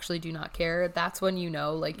 I actually do not care, that's when you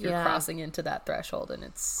know, like you're crossing into that threshold, and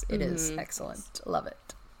it is excellent. Love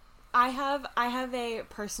it. I have a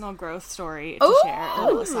personal growth story to share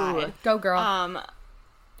on the side. Go girl.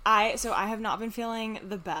 I have not been feeling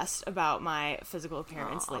the best about my physical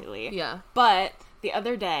appearance lately. Yeah. But the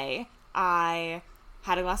other day, I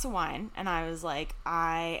had a glass of wine, and I was like,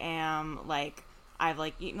 I've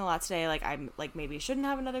like eaten a lot today. Like, I'm like, maybe shouldn't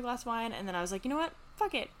have another glass of wine. And then I was like, you know what?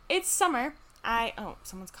 Fuck it. It's summer.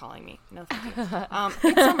 Someone's calling me. No, thank you.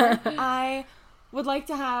 It's summer. I would like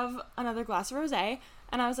to have another glass of rosé.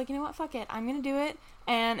 And I was like, you know what? Fuck it. I'm going to do it.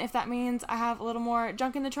 And if that means I have a little more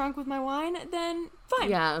junk in the trunk with my wine, then fine.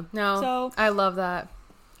 Yeah. No. So I love that.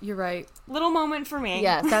 You're right. Little moment for me.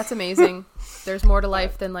 Yes, that's amazing. There's more to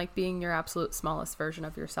life than like being your absolute smallest version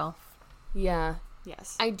of yourself. Yeah.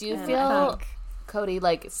 Yes. I do feel, Codie,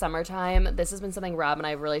 like summertime, this has been something Rob and I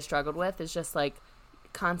have really struggled with, is just like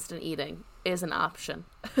constant eating is an option.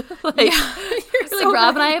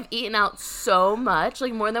 Rob and I have eaten out so much,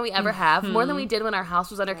 like more than we ever have, more than we did when our house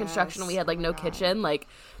was under construction and we had like no kitchen, like,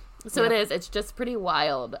 so it's just pretty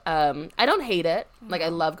wild. I don't hate it, like I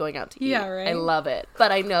love going out to eat, I love it,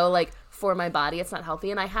 but I know like for my body it's not healthy,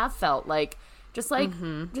 and I have felt like just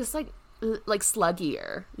sluggier,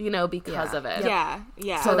 because of it. Yeah.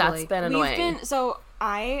 So that's been annoying.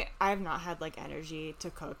 I've not had like energy to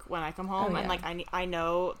cook when I come home, and like I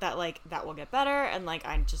know that like that will get better, and like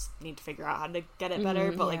I just need to figure out how to get it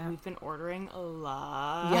better. But like we've been ordering a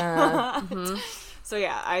lot. Yeah. So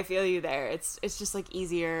yeah, I feel you there. It's just like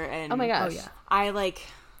easier, and oh my gosh, I like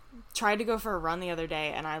tried to go for a run the other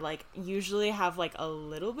day, and I like usually have like a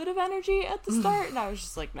little bit of energy at the start, and I was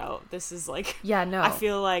just like, no, this is like, I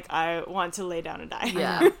feel like I want to lay down and die.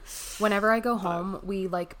 Yeah. Whenever I go home, we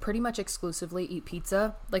like pretty much exclusively eat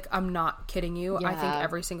pizza. Like, I'm not kidding you. I think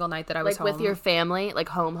every single night that I was home, with your family, like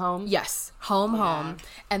home. Yes, home.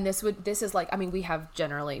 And this is like, I mean, we have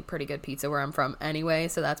generally pretty good pizza where I'm from anyway,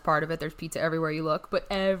 so that's part of it. There's pizza everywhere you look, but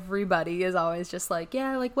everybody is always just like,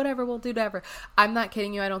 yeah, like whatever, we'll do whatever. I'm not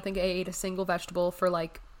kidding you. I don't think ate a single vegetable for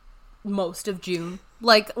like most of June.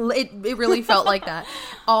 Like it really felt like that.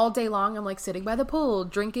 All day long I'm like sitting by the pool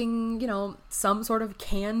drinking, you know, some sort of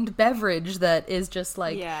canned beverage that is just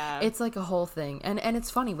like, it's like a whole thing. And it's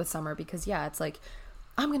funny with summer because it's like,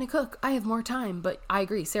 I'm gonna cook, I have more time. But I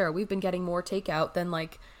agree, Sarah, we've been getting more takeout than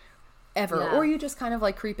like ever. Or you just kind of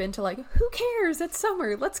like creep into like, who cares, it's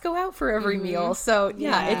summer, let's go out for every meal. So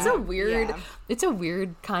it's a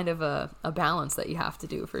weird kind of a balance that you have to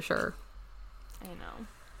do for sure. I know.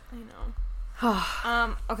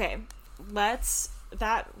 Okay,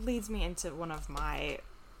 that leads me into one of my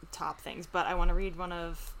top things, but I want to read one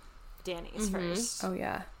of Dani's first. Oh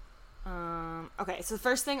yeah. Okay, so the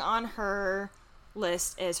first thing on her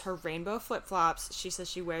list is her rainbow flip-flops. She says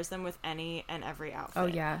she wears them with any and every outfit. Oh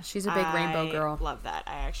yeah, she's a big rainbow girl. Love that.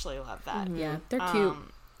 I actually love that. Yeah, they're cute.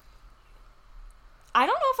 I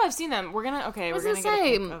don't know if I've seen them. We're gonna get a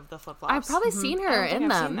pic of the flip-flops. I've probably seen her in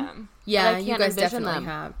them. Seen them. Yeah, you guys definitely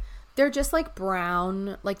have. They're just like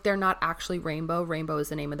brown, like they're not actually rainbow. Rainbow is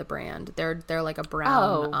the name of the brand. They're like a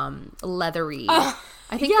brown, leathery.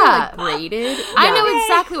 I think they're like braided. Yeah. I know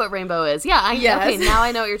exactly what rainbow is. Yeah, okay, now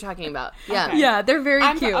I know what you're talking about. Yeah, okay. Yeah, they're very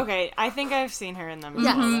cute. Okay, I think I've seen her in them.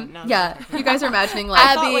 Yeah, you guys are imagining like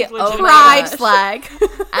Abbie, pride flag.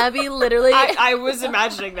 Abbie literally. I was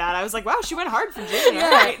imagining that. I was like, wow, she went hard for June. Yeah.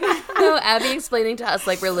 Right. No, Abbie explaining to us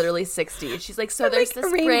like we're literally 60. She's like, so there's this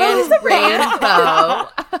brand rainbow.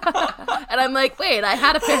 And I'm like, wait, I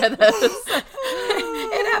had a pair of those.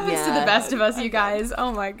 It happens to the best of us, you guys.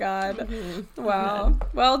 Oh my god. Wow.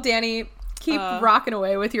 Well, Dani, keep rocking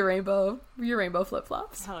away with your rainbow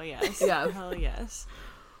flip-flops. Hell yes. Yeah. Hell yes.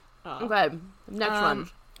 Okay. Next one.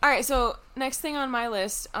 All right, so next thing on my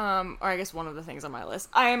list, or I guess one of the things on my list,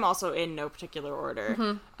 I am also in no particular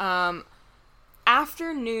order.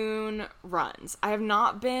 Afternoon runs. I have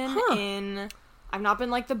not been I've not been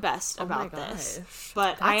like the best about this,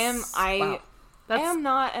 but I am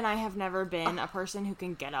not, and I have never been a person who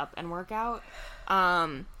can get up and work out.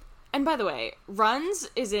 And by the way, runs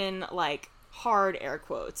is in like hard air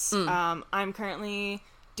quotes. I'm currently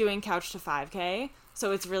doing couch to 5K,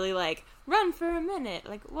 so it's really like run for a minute,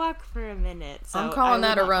 like walk for a minute. So I'm calling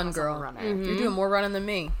that a run, girl. You're doing more running than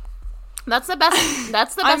me. That's the best.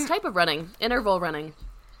 That's the best type of running. Interval running.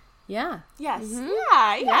 Yeah. Yes.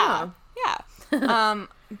 Yeah.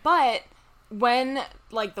 But when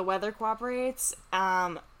like the weather cooperates,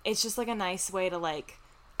 it's just like a nice way to like,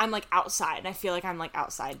 I'm like outside and I feel like I'm like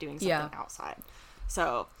outside doing something outside.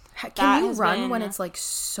 So can you run when it's like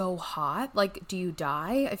so hot? Like, do you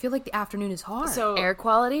die? I feel like the afternoon is hard. So air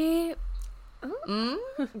quality.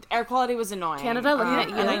 Air quality was annoying. Canada looking at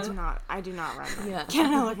you. And I do not run. Yeah.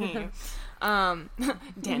 Canada looking at you.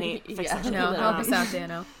 Dani, fix that. No, help us out,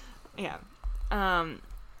 Dano. Yeah.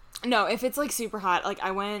 No, if it's like super hot, like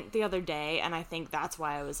I went the other day and I think that's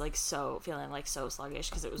why I was like feeling like so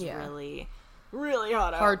sluggish because it was really, really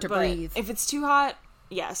hot out. Hard to breathe. If it's too hot,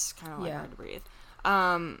 yes, kind of like hard to breathe.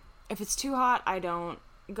 If it's too hot, I don't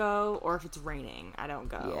go, or if it's raining, I don't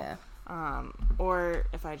go. Yeah. Or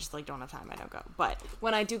if I just like don't have time, I don't go. But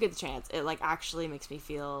when I do get the chance, it like actually makes me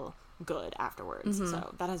feel good afterwards.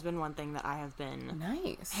 So that has been one thing that I have been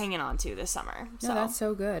hanging on to this summer. No, so that's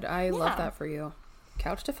so good. I love that for you.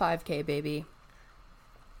 Couch to 5K, baby.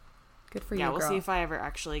 Good for you, girl. Yeah, we'll see if I ever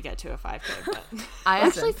actually get to a 5K. But I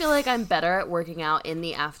actually feel like I'm better at working out in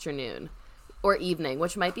the afternoon or evening,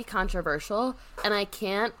 which might be controversial. And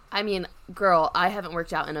I mean, girl, I haven't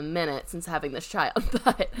worked out in a minute since having this child,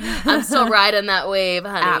 but I'm still riding that wave,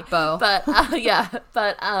 honey. At Bo. But,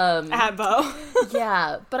 At Bo.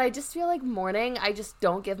 Yeah, but I just feel like morning, I just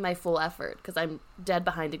don't give my full effort because I'm dead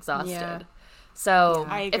behind exhausted. Yeah. So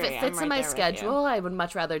if it fits in my schedule, I would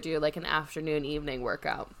much rather do like an afternoon, evening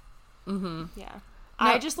workout. Yeah.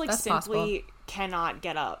 I just like simply cannot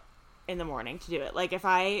get up in the morning to do it. Like if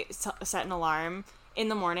I set an alarm in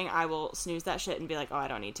the morning, I will snooze that shit and be like, oh, I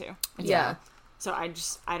don't need to. Yeah. So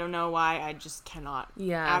I don't know why, I just cannot.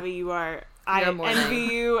 Yeah. Abbie, I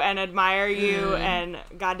envy you and admire you and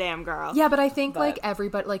goddamn girl. Yeah, but I think like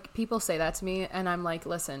everybody, like people say that to me and I'm like,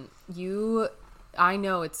 listen, I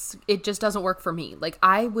know it just doesn't work for me. Like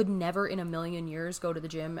I would never in a million years go to the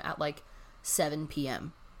gym at like 7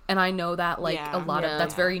 p.m. And I know that like a lot of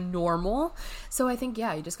that's very normal. So I think,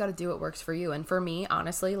 you just got to do what works for you. And for me,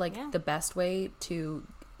 honestly, like the best way to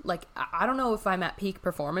like, I don't know if I'm at peak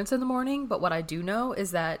performance in the morning, but what I do know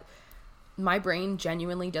is that my brain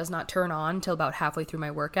genuinely does not turn on till about halfway through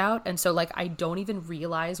my workout. And so like, I don't even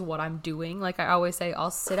realize what I'm doing. Like I always say,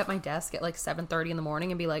 I'll sit at my desk at like 7:30 in the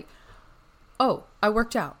morning and be like, oh, I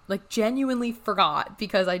worked out. Like, genuinely forgot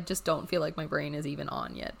because I just don't feel like my brain is even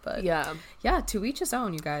on yet. But yeah, to each his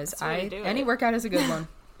own, you guys. Any workout is a good one.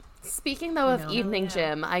 Speaking, though, of evening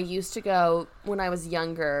gym, I used to go when I was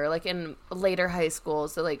younger, like in later high school.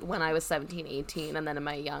 So, like, when I was 17, 18, and then in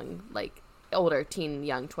my young, like, older teen,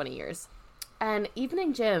 young 20 years. And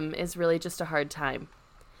evening gym is really just a hard time.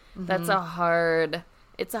 It's a hard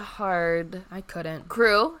I couldn't.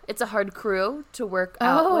 crew. It's a hard crew to work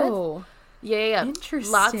out with. Yeah.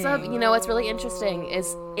 Interesting. Lots of, what's really interesting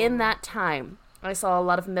is in that time, I saw a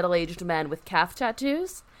lot of middle-aged men with calf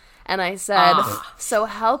tattoos. And I said, so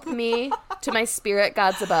help me to my spirit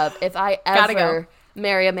gods above if I ever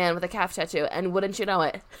marry a man with a calf tattoo. And wouldn't you know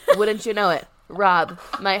it, Rob,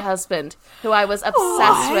 my husband, who I was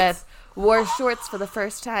obsessed with, wore shorts for the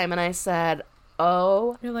first time. And I said,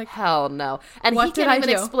 oh, you're like, hell no. And he can't even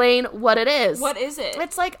explain what it is. What is it?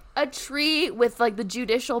 It's like a tree with like the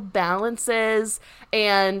judicial balances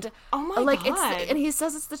and God. And he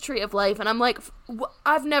says it's the tree of life. And I'm like,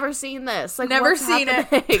 I've never seen this. Like, never seen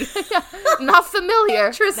it. Not familiar.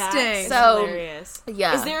 Interesting. That's hilarious.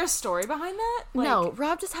 Yeah. Is there a story behind that? Like, no,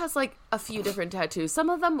 Rob just has like a few different tattoos. Some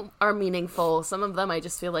of them are meaningful. Some of them I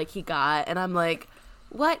just feel like he got. And I'm like,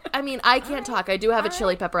 what? I mean, I can't talk. I do have a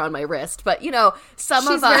chili pepper on my wrist, but some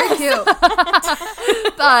of us. She's very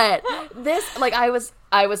cute. But this, like, I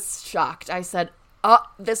was shocked. I said, "Oh,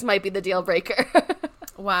 this might be the deal breaker."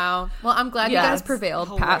 Wow. Well, I'm glad you guys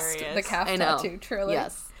prevailed past the calf tattoo. Truly.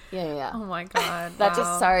 Yes. Yeah. Oh my God.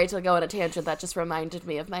 Sorry to go on a tangent. That just reminded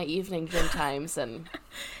me of my evening gym times and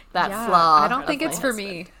that flaw. I don't think it's for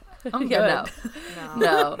me. I'm good.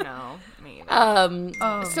 No. Me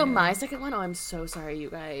either. So my second one, I'm so sorry,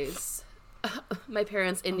 you guys. My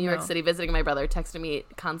parents in New York City visiting my brother texted me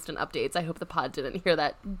constant updates. I hope the pod didn't hear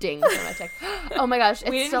that ding from my text. Oh my gosh,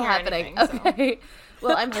 it's still happening. Anything, okay.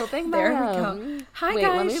 Well, I'm hoping there we go. Hi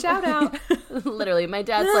guys, shout out. Literally, my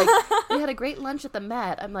dad's like, we had a great lunch at the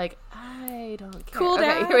Met. I'm like, I don't care. Cool,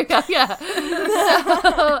 Dad. Okay, here we go. Yeah.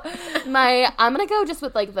 So I'm gonna go just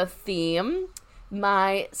with like the theme.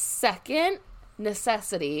 My second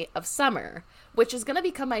necessity of summer, which is going to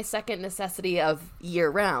become my second necessity of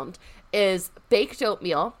year-round, is baked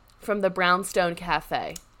oatmeal from the Brownstone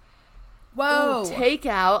Cafe. Whoa. Take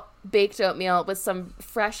out baked oatmeal with some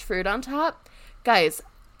fresh fruit on top. Guys,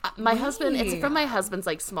 my husband, it's from my husband's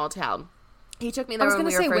like small town. He took me there when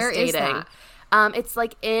we were first dating. It's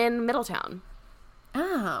like in Middletown.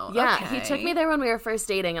 Oh, yeah. okay. He took me there when we were first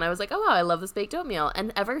dating, and I was like, oh, wow, I love this baked oatmeal.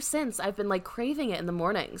 And ever since, I've been, like, craving it in the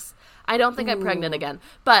mornings. I don't think I'm pregnant again,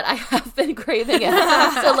 but I have been craving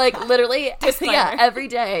it. So, like, literally, every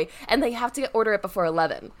day. And they have to order it before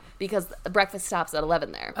 11 because breakfast stops at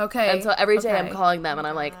 11 there. Okay. And so every day I'm calling them, and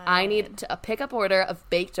I'm like, I need a pickup order of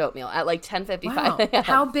baked oatmeal at, like, 10:55 a.m.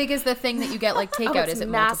 How big is the thing that you get, like, takeout? Is it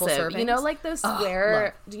massive. multiple servings? You know, like, those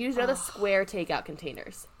square, do you know the square takeout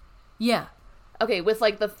containers? Yeah. Okay, with,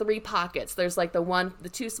 like, the 3 pockets. There's, like, the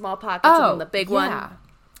 2 small pockets and then the big one.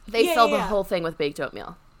 They sell the whole thing with baked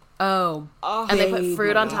oatmeal. Oh. And they put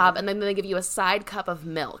fruit on top, and then they give you a side cup of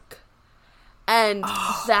milk. And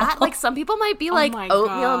that, like, some people might be like,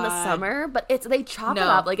 oatmeal in the summer, but they chop it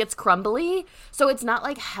up. Like, it's crumbly, so it's not,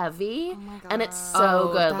 like, heavy. And it's so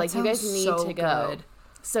good. Like, you guys need to go. Good.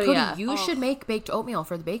 So, Codie, you should make baked oatmeal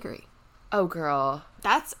for the bakery. Oh, girl.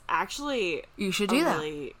 That's actually you should do that.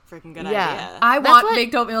 Really freaking good idea. I want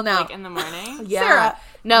baked oatmeal now. Like in the morning? Yeah. Sarah.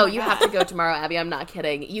 No, you have to go tomorrow, Abby. I'm not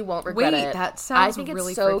kidding. You won't regret it. That sounds I think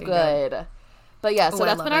really it's so good. But yeah, so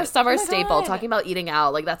that's been our summer staple, talking about eating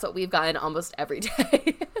out. Like, that's what we've gotten almost every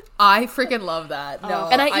day. I freaking love that. No,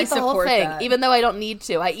 and I eat the whole thing, even though I don't need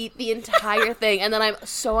to. I eat the entire thing, and then I'm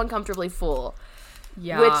so uncomfortably full.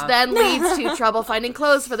 Yeah. Which then leads to trouble finding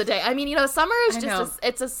clothes for the day. I mean, summer is just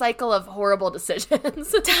it's a cycle of horrible decisions.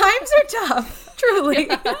 Times are tough, truly.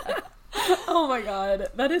 Oh my God.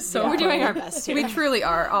 That is so We're doing our best here. We truly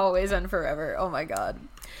are, always and forever. Oh my God.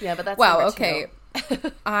 Yeah, but that's wow, okay.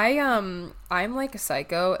 I'm like a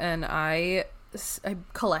psycho, and I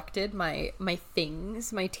collected my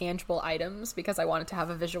things, my tangible items, because I wanted to have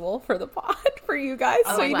a visual for the pod for you guys,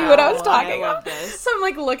 so you knew what I was talking about. So I'm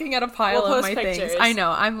like looking at a pile of my things. I know.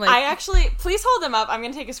 I'm like, I actually, please hold them up. I'm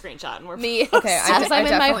gonna take a screenshot, and we're okay. I'm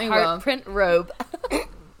in my heart print robe.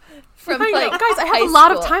 From guys, I have a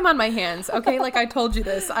lot of time on my hands. Okay, like I told you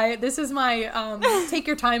this. This is my take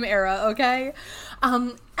your time era. Okay.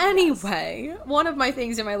 Anyway, one of my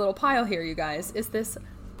things in my little pile here, you guys, is this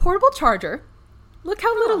portable charger. Look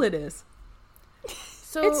how little it is.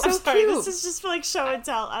 So it's so cute. This is just for like show and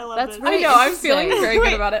tell. I love this. Really I know. I'm feeling very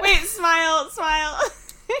good about it. Wait, smile.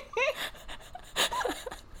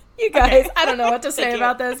 You guys, I don't know what to say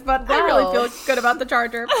about this, but I really feel good about the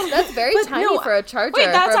charger. That's very tiny for a charger. Wait,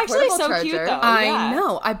 that's for a actually so charger. cute, though. I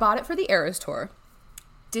know. I bought it for the Eras tour.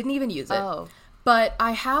 Didn't even use it. Oh. But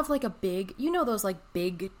I have like a big, those like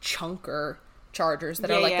big chunker chargers that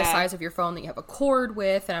are like the size of your phone that you have a cord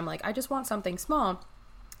with. And I'm like, I just want something small.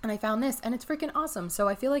 And I found this and it's freaking awesome. So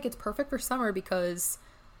I feel like it's perfect for summer because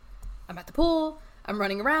I'm at the pool, I'm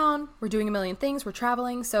running around, we're doing a million things, we're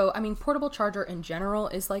traveling. So, I mean, portable charger in general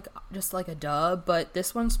is like just like a dub, but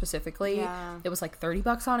this one specifically, it was like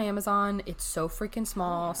 $30 on Amazon. It's so freaking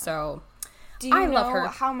small. So do you know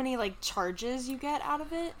how many like charges you get out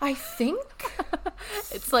of it? I think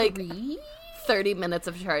it's like 30 minutes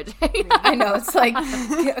of charging. I know, it's like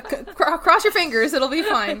cross your fingers, it'll be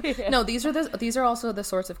fine. No, these are also the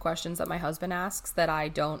sorts of questions that my husband asks that I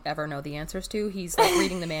don't ever know the answers to. He's like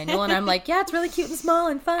reading the manual and I'm like, yeah, it's really cute and small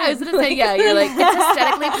and fun. I was gonna say, yeah, you're like, it's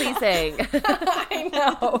aesthetically pleasing. I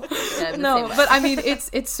know. Yeah, no, but I mean,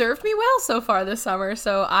 it's served me well so far this summer,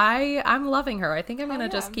 so I'm loving her. I think I'm gonna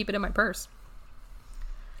just keep it in my purse.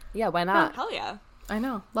 Yeah, why not? Oh, hell yeah. I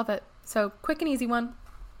know, love it. So quick and easy one.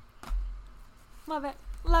 Love it.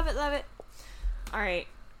 Love it. Love it. All right.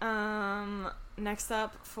 Next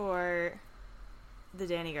up for the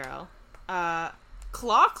Dani Girl.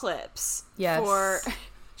 Claw clips. Yes.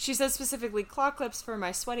 She says specifically claw clips for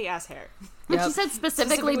my sweaty ass hair. Yep. She said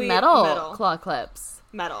specifically metal claw clips.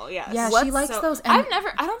 Metal, yes. Yeah, she likes those. And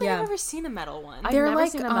I don't think I've ever seen a metal one. I've never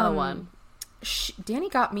seen a metal one.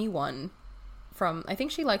 Dani got me one from, I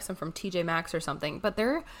think she likes them from TJ Maxx or something, but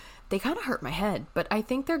they kind of hurt my head, but I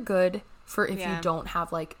think they're good for if you don't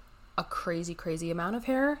have like a crazy amount of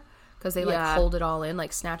hair, because they like hold it all in,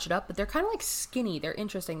 like snatch it up, but they're kind of like skinny. They're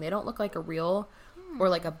interesting. They don't look like a real or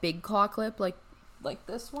like a big claw clip like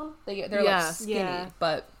this one. They're like skinny,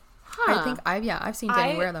 but I think I've seen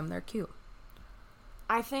Dani wear them. They're cute.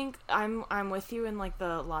 I think I'm with you in like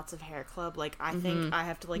the lots of hair club. Like I think I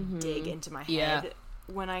have to like dig into my head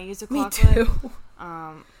when I use a claw clip.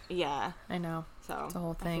 Yeah, I know. So the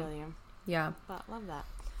whole thing. I feel you. Yeah, but love that.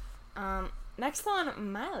 Next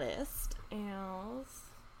on my list is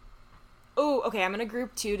I'm gonna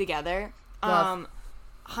group two together.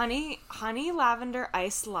 Honey lavender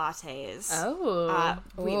iced lattes.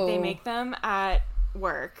 They make them at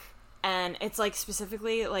work, and it's like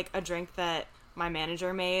specifically like a drink that my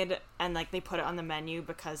manager made, and like they put it on the menu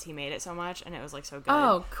because he made it so much, and it was like so good.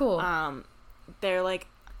 Oh, cool. They're like,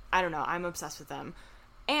 I don't know, I'm obsessed with them.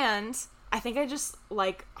 And I think I just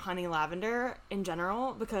like honey lavender in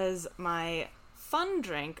general because my fun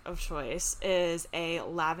drink of choice is a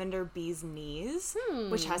lavender bee's knees,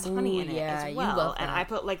 which has honey in it as well. You love that. And I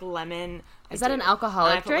put like lemon. Is that an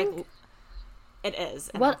alcoholic drink? It is.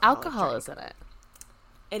 What alcohol is in it?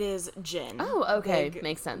 It is gin. Oh, okay.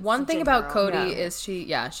 Makes sense. One thing about Codie is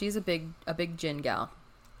she's a big gin gal.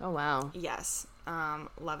 Oh, wow. Yes.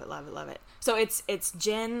 Love it. So it's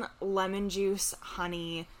gin, lemon juice,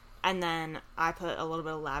 honey, and then I put a little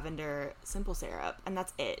bit of lavender simple syrup, and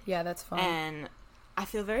that's it. Yeah, that's fun. And I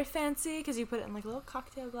feel very fancy because you put it in like a little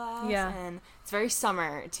cocktail glass. Yeah. And it's very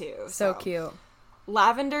summer too. So cute.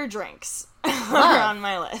 Lavender drinks are on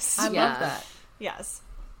my list. I love that. Yes.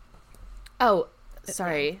 Oh,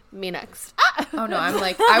 sorry. Me next. Oh no, I'm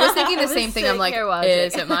like, I was thinking the same thing. I'm like,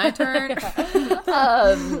 is it my turn?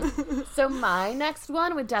 So my next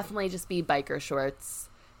one would definitely just be biker shorts.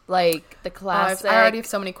 Like the classic. I already have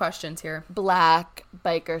so many questions here. Black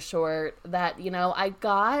biker short that, I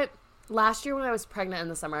got last year when I was pregnant in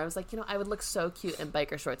the summer. I was like, I would look so cute in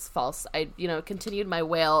biker shorts. False. I, continued my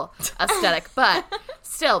whale aesthetic, but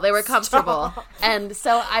still they were comfortable. Stop. And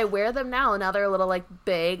so I wear them now. Now they're a little like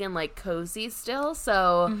big and like cozy still.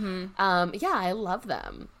 So, I love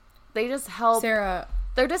them. They just help. Sarah.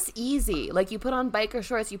 They're just easy. Like, you put on biker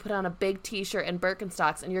shorts, you put on a big t-shirt and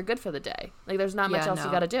Birkenstocks, and you're good for the day. Like, there's not much else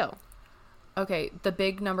you gotta do. Okay, the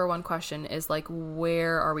big number one question is, like,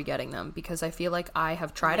 where are we getting them? Because I feel like I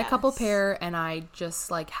have tried a couple pair, and I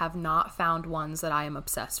just, like, have not found ones that I am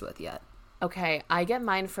obsessed with yet. Okay, I get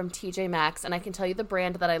mine from TJ Maxx, and I can tell you the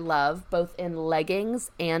brand that I love, both in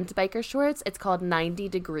leggings and biker shorts. It's called 90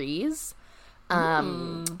 Degrees.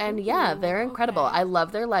 And yeah, they're incredible. Okay. I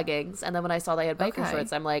love their leggings. And then when I saw they had biker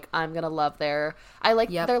shorts, I'm like, I'm going to love their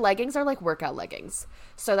leggings are like workout leggings.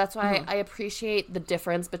 So that's why I appreciate the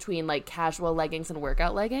difference between like casual leggings and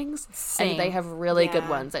workout leggings. Same. And they have really good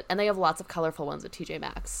ones. And they have lots of colorful ones at TJ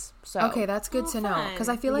Maxx. So okay, that's good to know. Because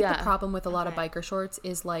I feel like the problem with a lot of biker shorts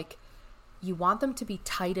is like, you want them to be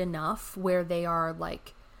tight enough where they are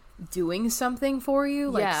like doing something for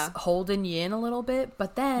you, like holding you in a little bit,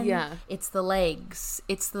 but then it's the legs.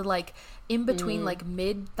 It's the like in between like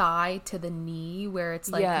mid thigh to the knee where it's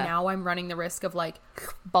like now I'm running the risk of like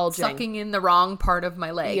bulging, sucking in the wrong part of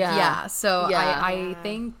my leg. So I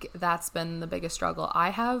think that's been the biggest struggle.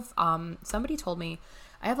 I have somebody told me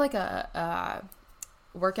I have like a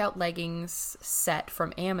workout leggings set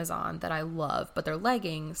from Amazon that I love, but they're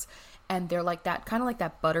leggings and they're like that kind of like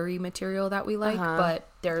that buttery material that we like, but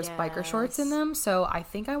there's biker shorts in them. So I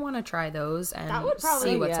think I want to try those and that would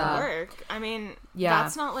probably see what's up. Work. I mean,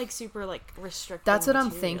 that's not like super like restrictive. That's what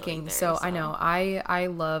I'm thinking. Either, so I know I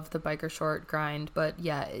love the biker short grind, but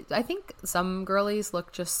I think some girlies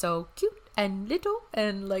look just so cute and little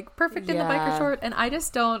and like perfect in the biker short, and I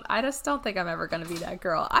just don't think I'm ever gonna be that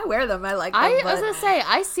girl. I wear them, I like them. I was gonna say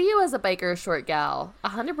I see you as a biker short gal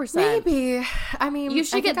 100%. Maybe. I mean, you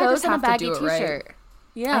should get those in a baggy t-shirt. Right.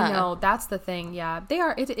 Yeah, I know, that's the thing. Yeah, they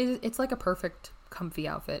are. It's like a perfect comfy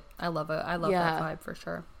outfit. I love it. I love that vibe for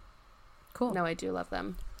sure. Cool. No, I do love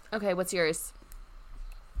them. Okay, what's yours?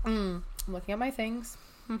 I'm looking at my things.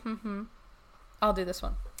 I'll do this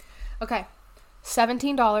one. Okay,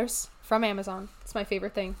 $17 from Amazon. It's my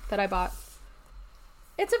favorite thing that I bought.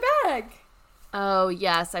 It's a bag. Oh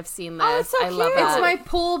yes, I've seen this. Oh, it's so I cute. love that. It's my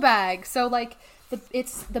pool bag. So like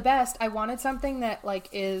it's the best. I wanted something that like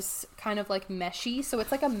is kind of like meshy. So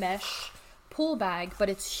it's like a mesh pool bag, but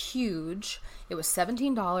it's huge. It was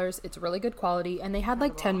 $17. It's really good quality, and they had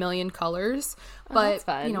like 10 million colors. But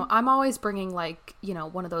you know, I'm always bringing like, you know,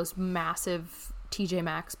 one of those massive TJ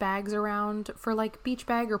Maxx bags around for like beach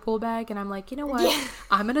bag or pool bag, and I'm like, you know what?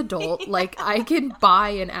 I'm an adult. Like I can buy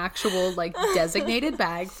an actual like designated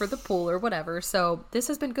bag for the pool or whatever. So this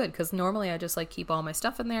has been good because normally I just like keep all my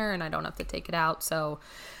stuff in there and I don't have to take it out. So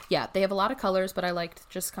yeah, they have a lot of colors, but I liked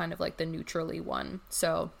just kind of like the neutrally one.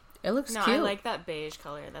 So it looks cute. I like that beige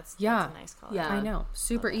color. That's a nice color. Yeah, I know.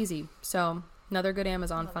 Super easy. So another good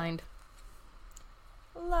Amazon find.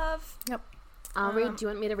 Love. Yep. I'll read. Do you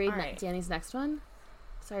want me to read Danny's next one?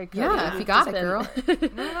 Sorry, Codie. Yeah, if you got it, girl.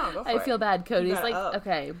 No, go for it. I feel bad. Codie's like,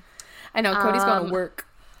 okay. I know, Codie's going to work.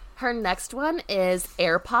 Her next one is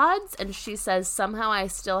AirPods, and she says, somehow I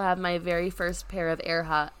still have my very first pair of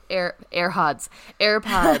AirPods,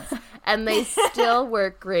 and they still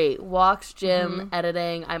work great. Walks, gym,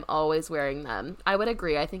 editing, I'm always wearing them. I would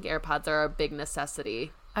agree. I think AirPods are a big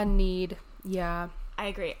necessity. A need, yeah. I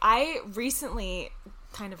agree. I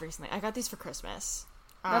got these for Christmas.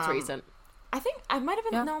 That's recent. I think I might have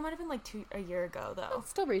been, it might have been like a year ago though. It's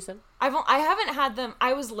still recent. I haven't had them.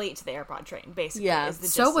 I was late to the AirPod train, basically. Yeah,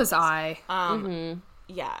 so was I.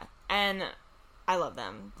 Yeah, and I love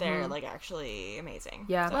them. They're like actually amazing.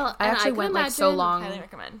 Yeah, so. well, I actually went like so long. Highly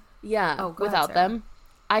recommend. Yeah, without them.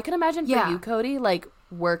 I can imagine for you, Codie,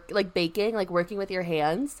 like baking, like working with your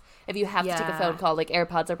hands. If you have to take a phone call, like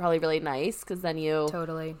AirPods are probably really nice because then you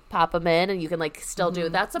pop them in and you can like still do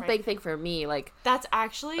it. That's a big thing for me. Like that's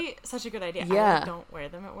actually such a good idea. Yeah. I like, don't wear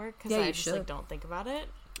them at work because I just like don't think about it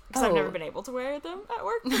because I've never been able to wear them at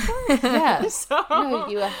work before. Yeah, so no,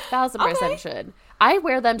 you 1,000% should. I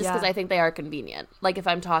wear them just because I think they are convenient. Like if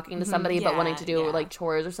I'm talking to somebody but wanting to do like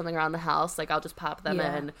chores or something around the house, like I'll just pop them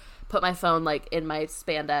in, put my phone like in my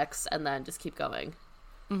spandex, and then just keep going.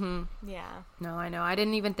 Yeah. No, I know. I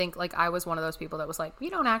didn't even think like I was one of those people that was like, you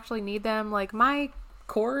don't actually need them. Like my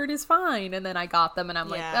cord is fine. And then I got them and I'm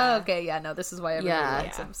like, oh, okay, no, this is why everybody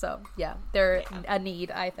likes them. So yeah, they're a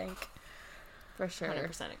need, I think. For sure.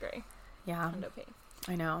 100% agree. Yeah.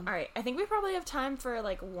 I know. All right. I think we probably have time for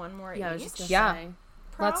like one more each. I was just gonna say.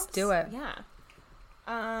 Let's do it.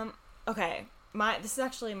 Yeah. Okay. This is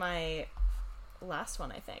actually my last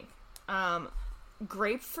one, I think.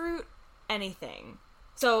 Grapefruit anything.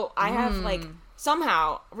 So I have like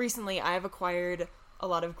somehow recently I have acquired a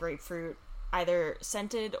lot of grapefruit, either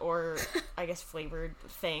scented or I guess flavored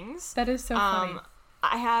things. That is so funny.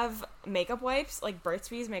 I have makeup wipes, like Burt's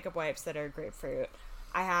Bees makeup wipes that are grapefruit.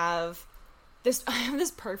 I have this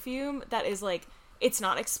perfume that is like, it's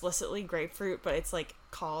not explicitly grapefruit, but it's like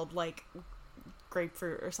called like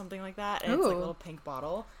grapefruit or something like that, and it's like a little pink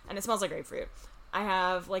bottle and it smells like grapefruit. I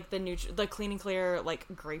have like the Clean and Clear like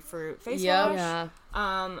grapefruit face wash. Yeah.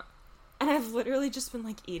 And I've literally just been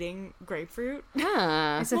like eating grapefruit.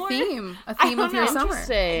 Yeah. It's a theme of your summer.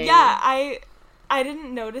 Yeah, I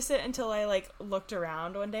didn't notice it until I like looked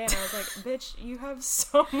around one day and I was like, bitch, you have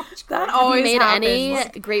so much grapefruit. That always made happens.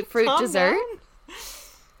 Any grapefruit dessert? Down.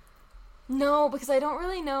 No, because I don't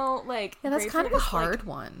really know like that's kind of a hard like,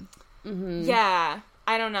 one. Yeah.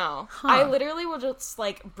 I don't know. Huh. I literally will just,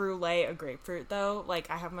 like, brulee a grapefruit, though. Like,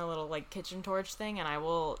 I have my little, like, kitchen torch thing, and I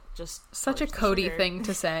will just Such a Codie thing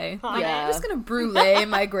to say. Like, Yeah. I'm just gonna brulee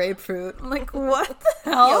my grapefruit. I'm like, what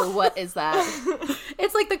the hell? Yo, what is that?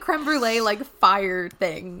 It's like the creme brulee, like, fire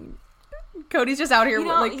thing. Cody's just out here, I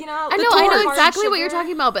know exactly what you're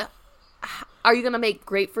talking about, but are you gonna make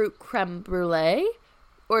grapefruit creme brulee?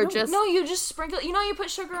 Or No, you just sprinkle... You know you put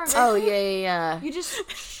sugar on grapefruit? Oh, yeah. You just...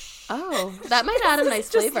 Oh, that might add a nice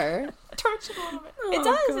flavor. Torch it a little bit. Oh, It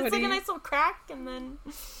does. Cody. It's like a nice little crack, and then...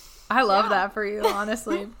 I love that for you,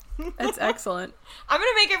 honestly. It's excellent. I'm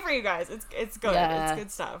gonna make it for you guys. It's good. Yeah. It's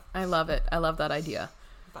good stuff. I love it. I love that idea.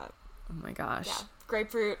 But Oh my gosh. yeah,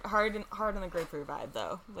 grapefruit hard on the grapefruit vibe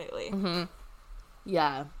though lately. Mm-hmm.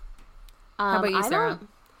 Yeah. How about you, Sarah?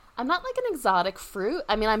 I'm not like an exotic fruit.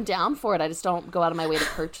 I mean, I'm down for it. I just don't go out of my way to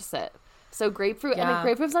purchase it. So grapefruit, I mean,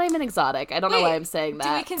 grapefruit's not even exotic. I don't know why I'm saying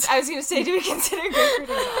that. I was gonna say, do we consider grapefruit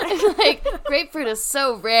exotic? Like, grapefruit is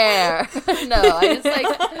so rare. No,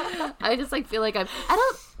 I just feel like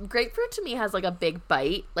grapefruit to me has like a big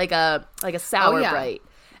bite, like a sour bite.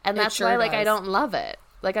 And that's why like I don't love it.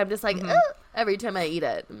 Like I'm just like, every time I eat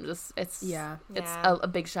it. It's a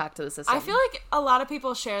big shock to the system. I feel like a lot of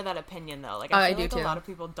people share that opinion though. Like I feel like a lot of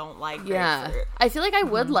people don't like grapefruit. Yeah. I feel like I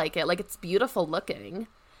would like it. Like it's beautiful looking.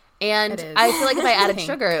 And I feel like if I added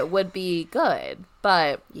sugar, it would be good.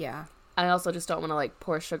 But yeah, I also just don't want to like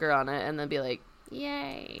pour sugar on it and then be like,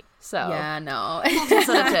 yay. So yeah, no, that's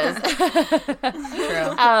what it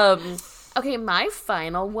is. True. Okay, my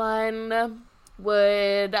final one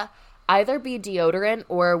would either be deodorant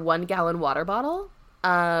or 1 gallon water bottle.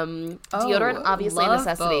 Deodorant, obviously a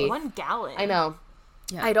necessity. Both. 1 gallon. I know.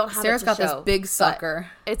 Yeah. I don't have Sarah's it to got show, this big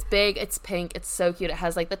sucker. It's big, it's pink, it's so cute. It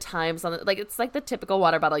has like the times on it. Like it's like the typical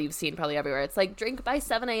water bottle you've seen probably everywhere. It's like drink by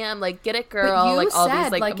 7 a.m. Like get it, girl. Like all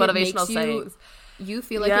these like motivational sayings. You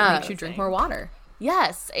feel like it makes you drink more water.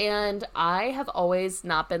 Yes, and I have always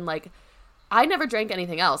not been like, I never drank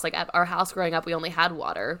anything else. Like at our house growing up, we only had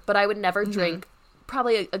water, but I would never drink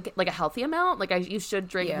probably like a healthy amount. Like you should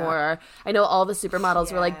drink more. I know all the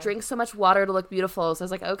supermodels were like, drink so much water to look beautiful. So I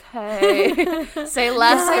was like, okay, say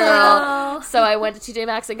less, girl. So I went to TJ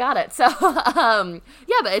Maxx and got it. So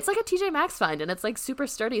but it's like a TJ Maxx find, and it's like super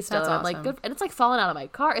sturdy still. That's awesome. I'm like, good, and it's like falling out of my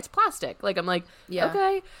car. It's plastic. Like I'm like,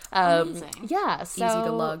 okay, Amazing. yeah, so easy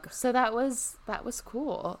to lug. So that was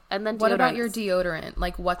cool. And then what about your deodorant?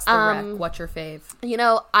 Like, what's the rec? What's your fave? You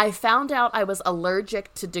know, I found out I was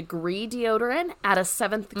allergic to Degree deodorant at a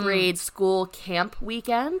 7th grade school camp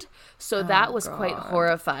weekend, so that was quite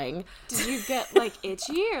horrifying. Did you get like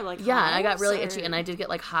itchy or like hives, I got really itchy, and I did get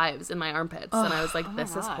like hives in my armpits, and I was like,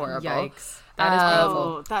 this is horrible. Yikes. That is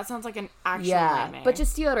painful. That sounds like an actual nightmare. But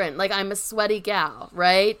just deodorant. Like, I'm a sweaty gal,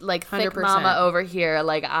 right? Like, thick 100%. mama over here.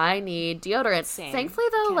 Like, I need deodorant. Same. Thankfully,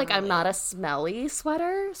 though, Can't like, I'm relate. not a smelly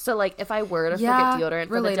sweater. So, like, if I were to forget deodorant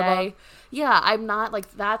for the day, I'm not,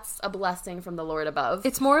 like, that's a blessing from the Lord above.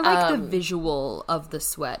 It's more like the visual of the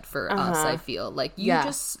sweat for us, I feel. Like, you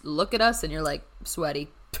just look at us and you're like, sweaty.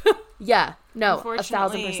 Yeah. No,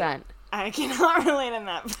 Unfortunately, 1,000%. I cannot relate in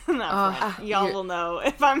that front. Y'all will know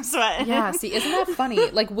if I'm sweating. Yeah, see, isn't that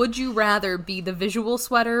funny? Like, would you rather be the visual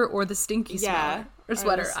sweater or the stinky sweater? Or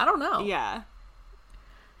sweater? I don't know. Yeah.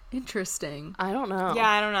 Interesting. I don't know. Yeah,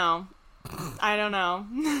 I don't know.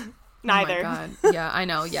 Neither. Oh my God. Yeah, I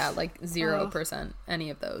know. Yeah, like 0% any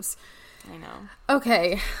of those. I know.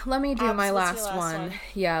 Okay, let me do my what's your last last one. one?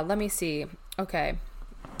 Yeah, let me see. Okay.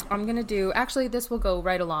 I'm going to do, actually, this will go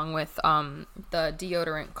right along with the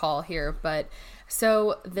deodorant call here, but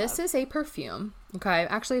so this is a perfume. Okay,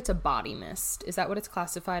 actually, it's a body mist. Is that what it's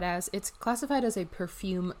classified as? It's classified as a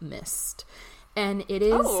perfume mist. And it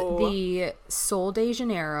is the Sol de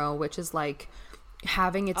Janeiro, which is like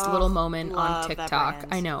having its little moment on TikTok.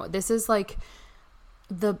 I know. This is like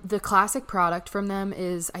the classic product from them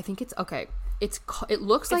is, I think it's, okay. It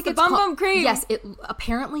looks like it's Bum Bum Cream. Yes,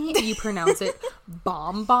 apparently you pronounce it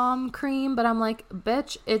Bomb Cream, but I'm like,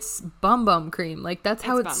 bitch, it's Bum Bum Cream. Like that's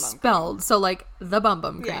how it's spelled. Cream. So like the Bum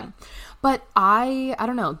Bum Cream. Yeah. But I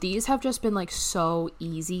don't know. These have just been like so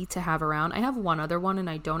easy to have around. I have one other one and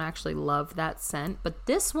I don't actually love that scent, but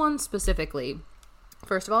this one specifically,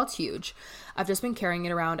 first of all, it's huge. I've just been carrying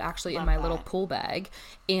it around actually in my little pool bag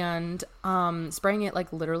and spraying it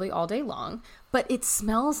like literally all day long, but it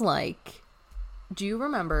smells like, do you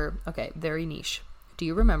remember, okay, very niche. Do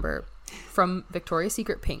you remember from Victoria's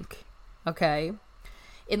Secret Pink, okay?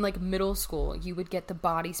 In like middle school, you would get the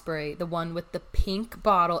body spray, the one with the pink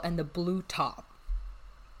bottle and the blue top.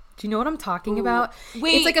 Do you know what I'm talking about?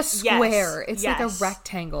 Wait, it's like a square. It's like a yes.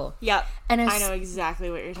 rectangle. Yep. And I know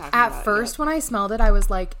exactly what you're talking about. At first, when I smelled it, I was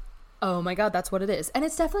like, Oh my God, that's what it is. And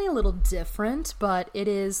it's definitely a little different, but it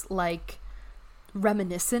is like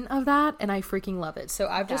reminiscent of that, and I freaking love it. So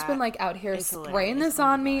I've just been like out here spraying this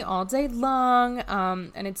on me all day long,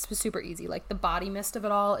 and it's super easy. Like the body mist of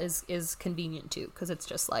it all is convenient too, because it's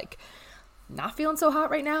just like not feeling so hot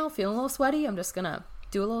right now, feeling a little sweaty. I'm just gonna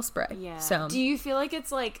do a little spray. Yeah. So do you feel like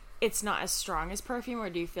it's not as strong as perfume, or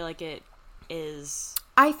do you feel like it is?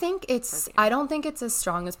 I think it's perfume? I don't think it's as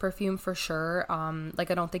strong as perfume for sure.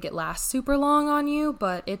 Like I don't think it lasts super long on you,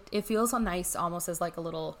 but it feels nice, almost as like a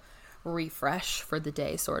little refresh for the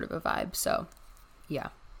day sort of a vibe. So yeah,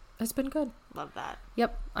 it's been good. Love that.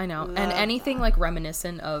 Yep, I know. And anything like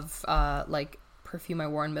reminiscent of like perfume I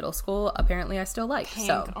wore in middle school, apparently I still like. Pink.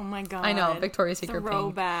 So oh my God, I know, Victoria's Secret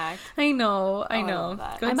throwback. Pink. I know. I love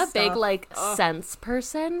that. Good I'm a big stuff. like scents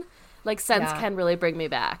person. Like scents can really bring me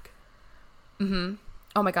back.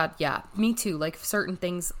 Oh my God, yeah, me too. Like certain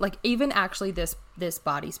things, like even actually this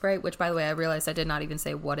body spray, which by the way I realized I did not even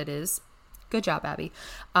say what it is. Good job, Abbie.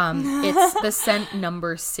 It's the scent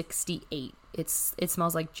number 68. It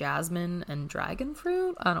smells like jasmine and dragon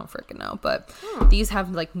fruit. I don't freaking know, but these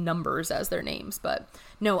have like numbers as their names. But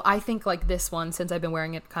no, I think like this one, since I've been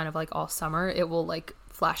wearing it kind of like all summer, it will like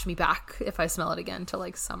flash me back if I smell it again to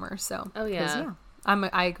like summer. So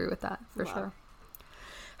I agree with that for sure.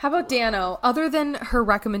 How about Dano? Other than her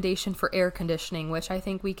recommendation for air conditioning, which I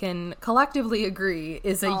think we can collectively agree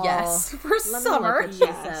is a yes for summer.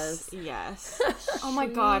 Yes. Oh my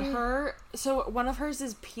God, so one of hers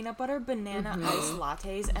is peanut butter banana iced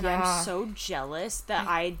lattes, and I'm so jealous that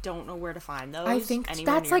I don't know where to find those. I think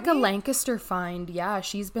that's like a Lancaster find. Yeah,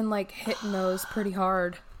 she's been like hitting those pretty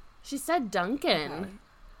hard. She said Dunkin'.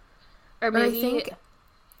 Or maybe... I think...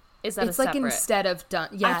 Is that it's like instead of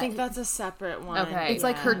Dunkin'? Yeah, I think that's a separate one. Okay, it's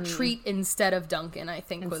like her treat instead of Dunkin'. I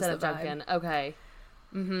think instead was the of vibe. Dunkin'. Okay,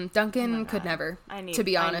 Dunkin' could never. To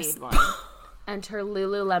be honest, I need one. And her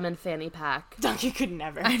Lululemon fanny pack. Dunkin' could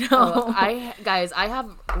never. I know. Oh, I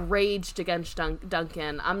have raged against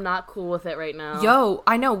Dunkin'. I'm not cool with it right now. Yo,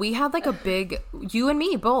 I know. We had like a big, you and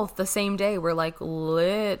me both the same day. We're like,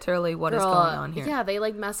 literally, what is going on here? Yeah, they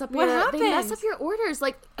like mess up What happened? They mess up your orders.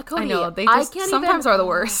 Like, Codie, I know. They just sometimes are the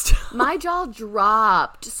worst. My jaw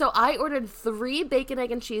dropped. So I ordered 3 bacon,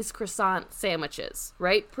 egg, and cheese croissant sandwiches,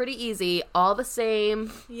 right? Pretty easy. All the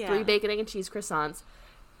same. Yeah. 3 bacon, egg, and cheese croissants.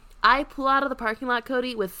 I pull out of the parking lot,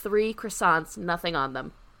 Codie, with 3 croissants, nothing on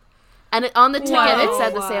them. And on the ticket, it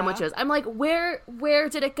said the sandwiches. I'm like, where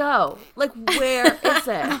did it go? Like, where is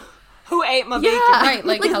it? Who ate my bacon? Right,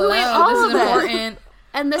 like hello, this is important.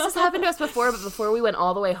 And this has happened to us before, but before we went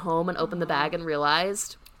all the way home and opened the bag and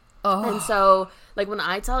realized. And so, like, when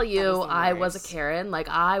I tell you I was a Karen, like,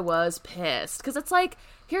 I was pissed. Because it's like,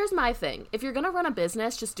 here's my thing. If you're going to run a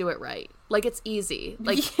business, just do it right. Like, it's easy.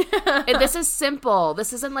 Like, this is simple.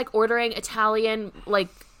 This isn't, like, ordering Italian, like,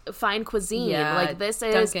 fine cuisine. Yeah, like, this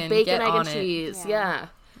is Dunkin', bacon, egg, and cheese. Yeah.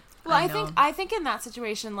 Well, I think in that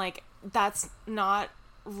situation, like, that's not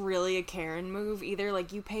really a Karen move either.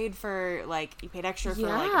 Like, you paid extra for like meat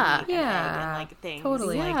and egg and like things.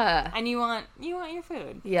 Totally. Like, Yeah. and you want your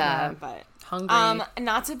food. Yeah. But hungry.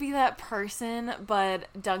 Not to be that person, but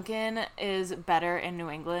Dunkin' is better in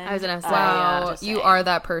New England. I was gonna say, wow, you are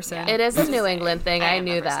that person. It is a New England thing. I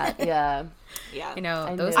knew that. Yeah. Yeah. You know,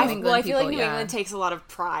 I those knew. New England I feel like people, New England takes a lot of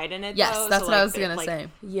pride in it. Yes, though, that's so, what I like, was gonna say.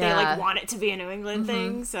 Yeah. They like want it to be a New England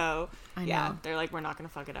thing, so know. they're like, we're not gonna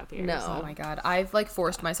fuck it up here. No. So. Oh my God. I've like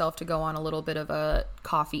forced myself to go on a little bit of a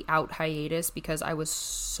coffee out hiatus because I was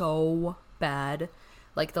so bad.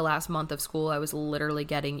 Like the last month of school, I was literally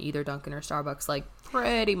getting either Dunkin' or Starbucks like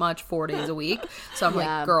pretty much 4 days a week. So I'm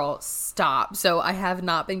like, girl, stop. So I have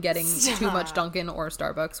not been getting too much Dunkin' or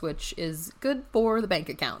Starbucks, which is good for the bank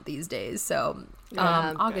account these days. So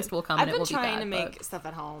August will come and it will be bad. I've been trying to make stuff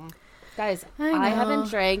at home. Guys, I haven't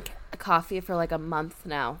drank a coffee for like a month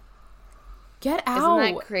now. Get out.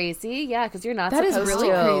 Isn't that crazy? Yeah, because you're not That is supposed really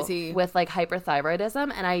to crazy. with like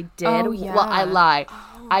hyperthyroidism, and I did. Oh, yeah. Well, I lie.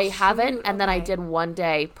 I shoot, haven't, and then I okay. did one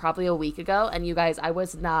day, probably a week ago, and you guys, I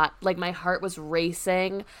was not, like, my heart was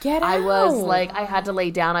racing. Get I was, out. like, I had to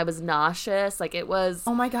lay down. I was nauseous. Like, it was...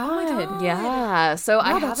 Oh my God. Yeah. So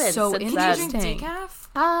I that's haven't so since interesting. then. Did you drink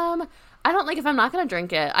decaf? I don't, like, if I'm not going to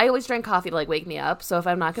drink it, I always drink coffee to, like, wake me up. So if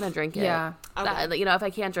I'm not going to drink it, Yeah. you know, if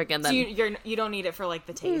I can't drink it, then... So you don't need it for like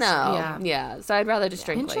the taste. No. Yeah. So I'd rather just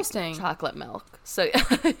drink, Interesting. like, chocolate milk. So,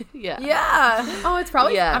 yeah. Yeah. Oh, it's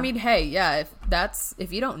probably, Yeah. I mean, hey, yeah,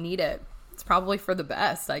 if you don't need it, it's probably for the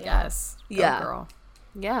best, I guess. Go Yeah. girl.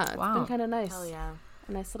 Yeah. It's Wow. been kind of nice. Hell yeah.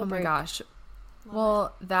 A nice Oh little my break. gosh.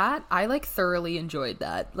 Well, that I like thoroughly enjoyed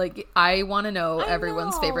that. Like, I want to know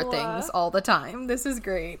everyone's favorite things all the time. This is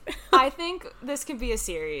great. I think this could be a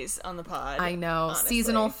series on the pod. I know. Honestly.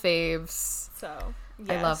 Seasonal faves. So, yes,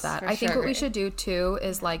 I love that. I think what we should do too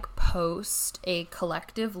is like post a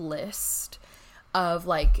collective list of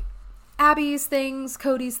like Abbie's things,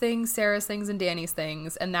 Codie's things, Sarah's things, and Dani's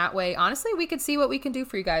things. And that way, honestly, we could see what we can do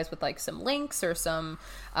for you guys with like some links or some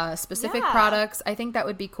specific products. I think that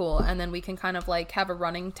would be cool. And then we can kind of like have a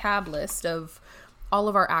running tab list of all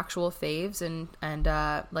of our actual faves and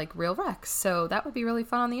like real recs. So that would be really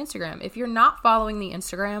fun on the Instagram. If you're not following the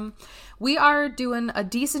Instagram, we are doing a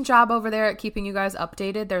decent job over there at keeping you guys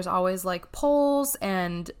updated. There's always like polls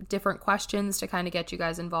and different questions to kind of get you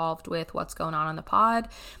guys involved with what's going on the pod.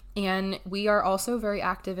 And we are also very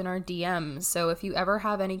active in our DMs. So if you ever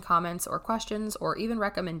have any comments or questions or even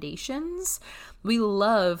recommendations, we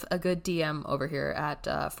love a good DM over here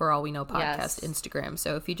at For All We Know Podcast Instagram.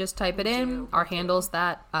 So if you just type it in, our handle's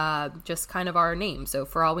that, just kind of our name. So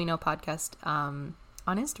For All We Know Podcast on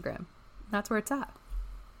Instagram. That's where it's at.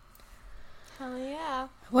 Hell yeah.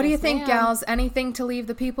 What do you think, gals? Anything to leave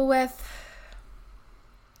the people with?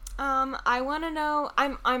 I want to know,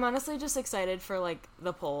 I'm honestly just excited for, like,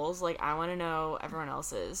 the polls. Like, I want to know everyone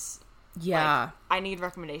else's. Yeah. Like, I need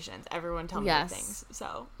recommendations. Everyone tell me things.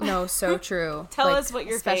 So. No, so true. Tell us what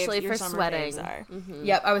your especially your for sweating are. Mm-hmm.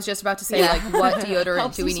 Yep, I was just about to say, like, what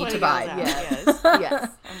deodorant do we need to buy? Yes. Yes.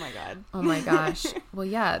 Oh, my God. Oh, my gosh. Well,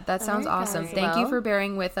 yeah, that sounds awesome. Thank you for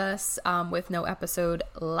bearing with us with no episode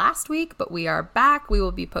last week, but we are back. We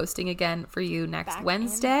will be posting again for you next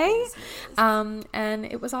Wednesday. And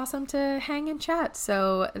it was awesome to hang and chat.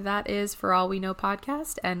 So that is For All We Know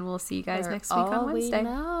Podcast, and we'll see you guys next week on Wednesday.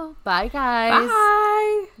 Bye, guys.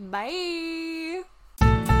 Bye. Bye.